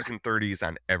smarter. 20s and 30s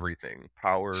on everything,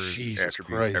 powers, Jesus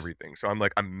attributes, Christ. everything. So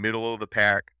I'm middle of the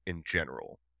pack in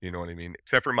general. You know what I mean?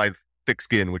 Except for my thick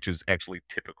skin, which is actually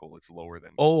typical. It's lower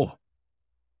than. Oh,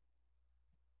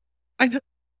 look at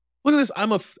this.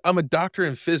 I'm a doctor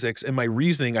in physics, and my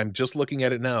reasoning, I'm just looking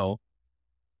at it now,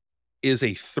 is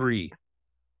a 3.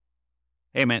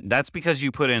 Hey man, that's because you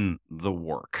put in the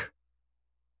work.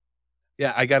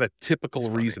 Yeah, I got a typical It's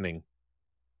funny. reasoning.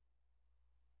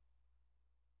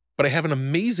 But I have an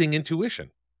amazing intuition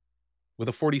with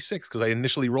a 46 because I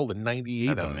initially rolled a 98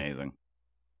 That's on it. amazing.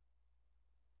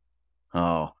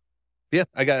 Oh, Yeah,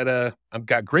 I've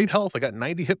got great health. I got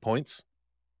 90 hit points.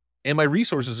 And my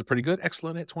resources are pretty good.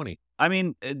 Excellent at 20. I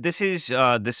mean, this is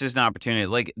an opportunity.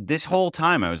 Like this whole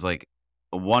time, I was like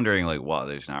wondering, like, well,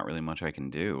 there's not really much I can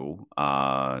do.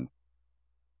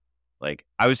 Like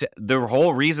the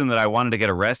whole reason that I wanted to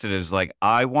get arrested is like,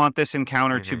 I want this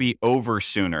encounter to be over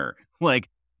sooner. Like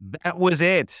that was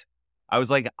it. I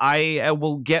was like, I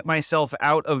will get myself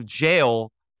out of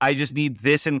jail. I just need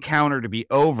this encounter to be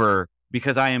over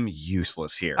because I am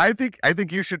useless here. I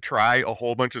think you should try a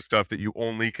whole bunch of stuff that you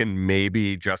only can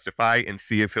maybe justify and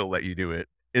see if he'll let you do it.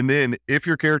 And then if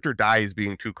your character dies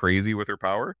being too crazy with her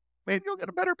power, maybe you'll get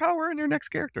a better power in your next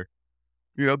character.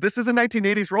 You know, this is a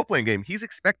 1980s role-playing game. He's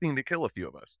expecting to kill a few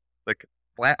of us. Like,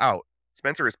 flat out.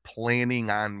 Spencer is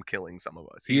planning on killing some of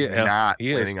us. He's not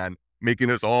planning on making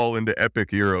us all into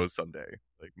epic heroes someday.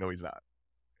 Like, no, he's not.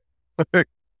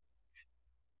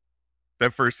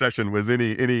 That first session was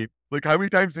any like, how many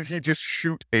times did he just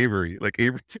shoot Avery? Like,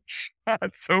 Avery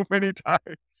shot so many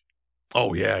times.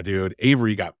 Oh, yeah, dude.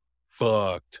 Avery got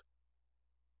fucked.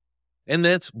 And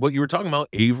that's what you were talking about.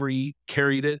 Avery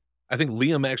carried it. I think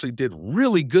Liam actually did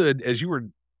really good as you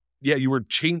were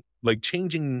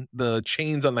changing the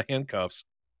chains on the handcuffs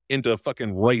into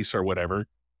fucking rice or whatever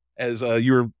as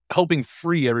you were helping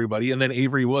free everybody. And then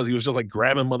Avery he was just like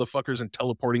grabbing motherfuckers and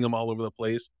teleporting them all over the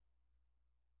place.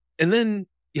 And then,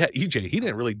 yeah, EJ, he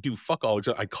didn't really do fuck all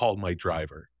except I called my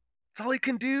driver. That's all he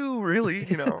can do, really,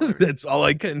 you know. That's all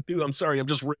I can do. I'm sorry. I'm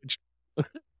just rich.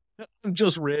 I'm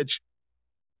just rich.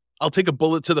 I'll take a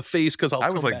bullet to the face because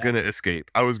I was like gonna escape.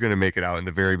 I was gonna make it out in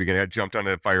the very beginning. I jumped on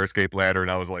a fire escape ladder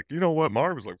and I was like, you know what?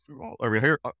 Marv was like,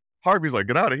 Harvey's like,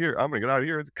 get out of here. I'm gonna get out of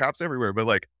here. There's cops everywhere. But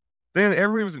like, then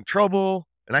everybody was in trouble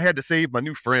and I had to save my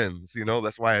new friends. You know,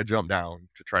 that's why I jumped down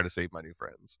to try to save my new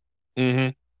friends. Mm-hmm.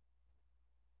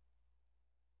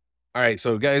 All right,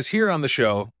 so guys, here on the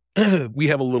show, we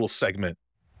have a little segment.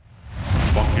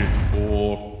 Fuck it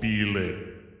or feel it.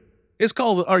 It's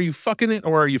called Are You Fucking It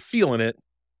or Are You Feeling It?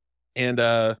 And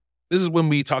this is when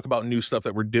we talk about new stuff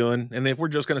that we're doing. And if we're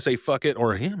just going to say fuck it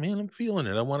or, yeah, man, I'm feeling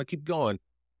it. I want to keep going.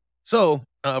 So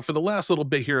for the last little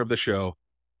bit here of the show,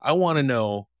 I want to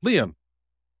know, Liam,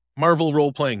 Marvel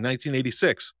role-playing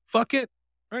 1986, fuck it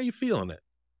or are you feeling it?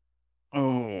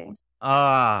 Oh.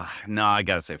 No, I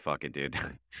got to say fuck it, dude.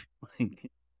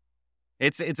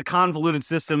 It's a convoluted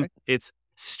system. It's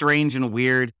strange and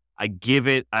weird. I give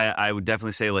it, I would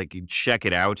definitely say, like, check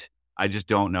it out. I just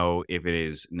don't know if it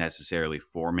is necessarily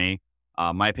for me.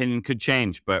 My opinion could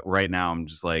change, but right now I'm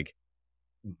just like,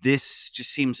 this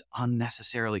just seems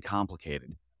unnecessarily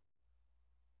complicated.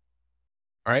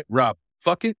 All right, Rob,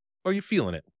 fuck it, or you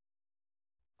feeling it?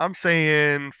 I'm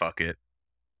saying fuck it.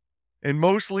 And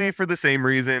mostly for the same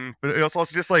reason, but it's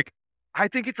also just like, I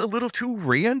think it's a little too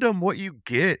random what you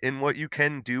get, and what you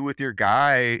can do with your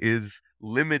guy is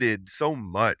limited so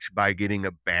much by getting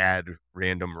a bad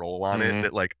random roll on it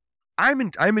that like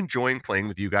I'm enjoying playing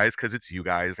with you guys because it's you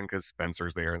guys and because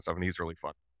Spencer's there and stuff and he's really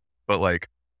fun. But like,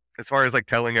 as far as like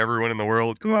telling everyone in the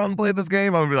world, go out and play this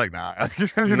game, I'm gonna be like, nah,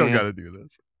 you don't gotta do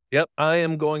this. Yep, I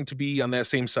am going to be on that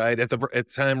same side at the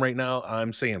time right now.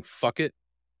 I'm saying fuck it,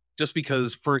 just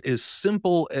because for as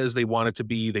simple as they want it to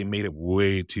be, they made it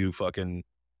way too fucking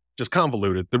just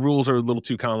convoluted. The rules are a little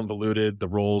too convoluted. The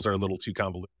roles are a little too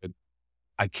convoluted.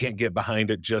 I can't get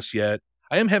behind it just yet.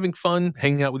 I am having fun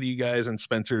hanging out with you guys, and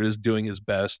Spencer is doing his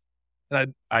best.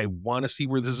 And I want to see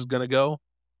where this is going to go.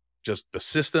 Just the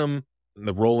system and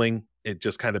the rolling, it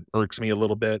just kind of irks me a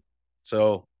little bit.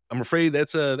 So I'm afraid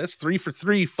that's 3 for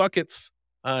 3. Fuck it's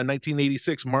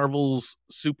 1986 Marvel's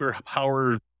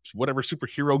superpower, whatever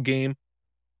superhero game.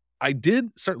 I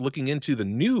did start looking into the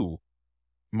new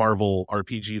Marvel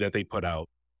RPG that they put out,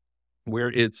 where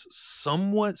it's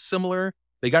somewhat similar.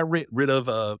 They got rid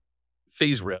of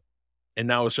Phase Rip, and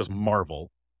now it's just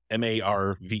Marvel,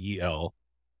 Marvel.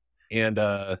 And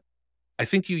I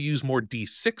think you use more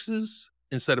D6s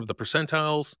instead of the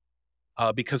percentiles,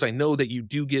 because I know that you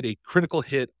do get a critical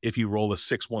hit if you roll a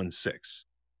 616.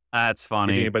 That's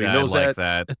funny. If anybody I knows like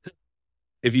that. that.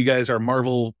 If you guys are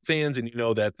Marvel fans and you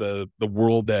know that the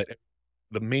world that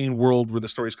the main world where the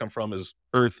stories come from is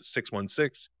Earth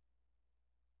 616.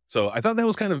 So I thought that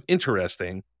was kind of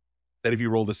interesting that if you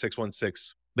roll the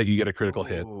 616 that you get a critical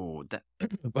hit.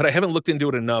 But I haven't looked into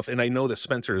it enough, and I know that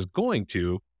Spencer is going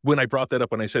to. When I brought that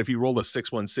up, when I said if you roll a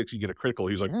 616 you get a critical,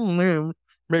 he was like, man,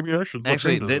 maybe I should look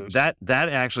Actually, into this. that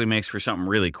actually makes for something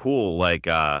really cool. Like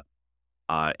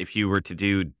if you were to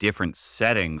do different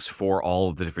settings for all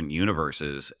of the different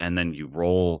universes, and then you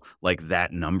roll like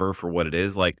that number for what it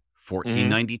is, like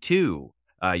 1492.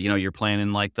 You're playing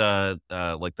in like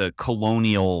the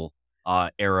colonial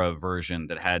era version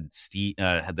that had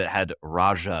that had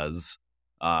Rajas,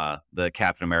 the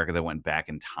Captain America that went back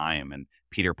in time, and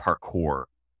Peter Parkour.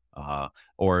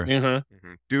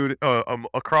 Dude,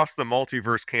 Across the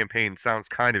Multiverse campaign sounds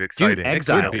kind of exciting. Dude,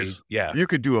 Exiles. Yeah. You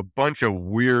could do a bunch of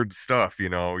weird stuff, you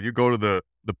go to the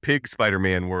pig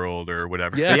Spider-Man world or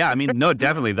whatever. Yeah, I mean, no,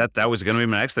 definitely that was going to be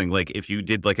my next thing. Like if you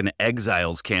did like an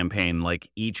Exiles campaign, like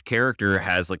each character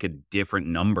has like a different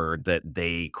number that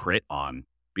they crit on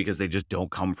because they just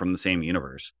don't come from the same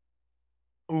universe.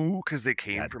 Ooh, because they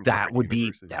came from that would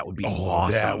be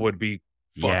awesome. That would be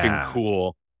fucking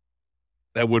cool.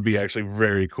 That would be actually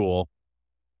very cool.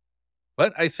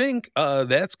 But I think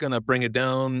that's going to bring it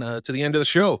down to the end of the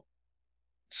show.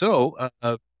 So,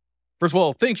 first of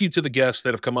all, thank you to the guests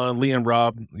that have come on. Lee and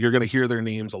Rob, you're going to hear their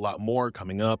names a lot more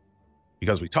coming up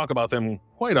because we talk about them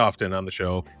quite often on the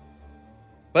show.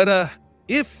 But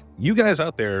if you guys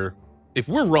out there, if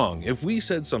we're wrong, if we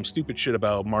said some stupid shit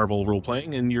about Marvel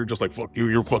role-playing and you're just like, fuck you,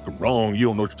 you're fucking wrong, you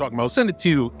don't know what you're talking about, send it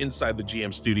to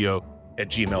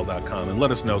InsideTheGMStudio@gmail.com and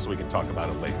let us know so we can talk about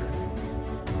it later.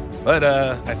 But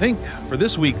I think for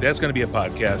this week, that's going to be a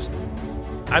podcast.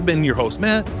 I've been your host,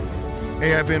 Matt.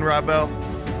 Hey, I've been Rob Bell.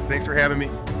 Thanks for having me.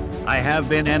 I have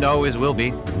been and always will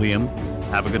be Liam.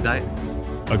 Have a good night.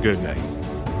 A good night.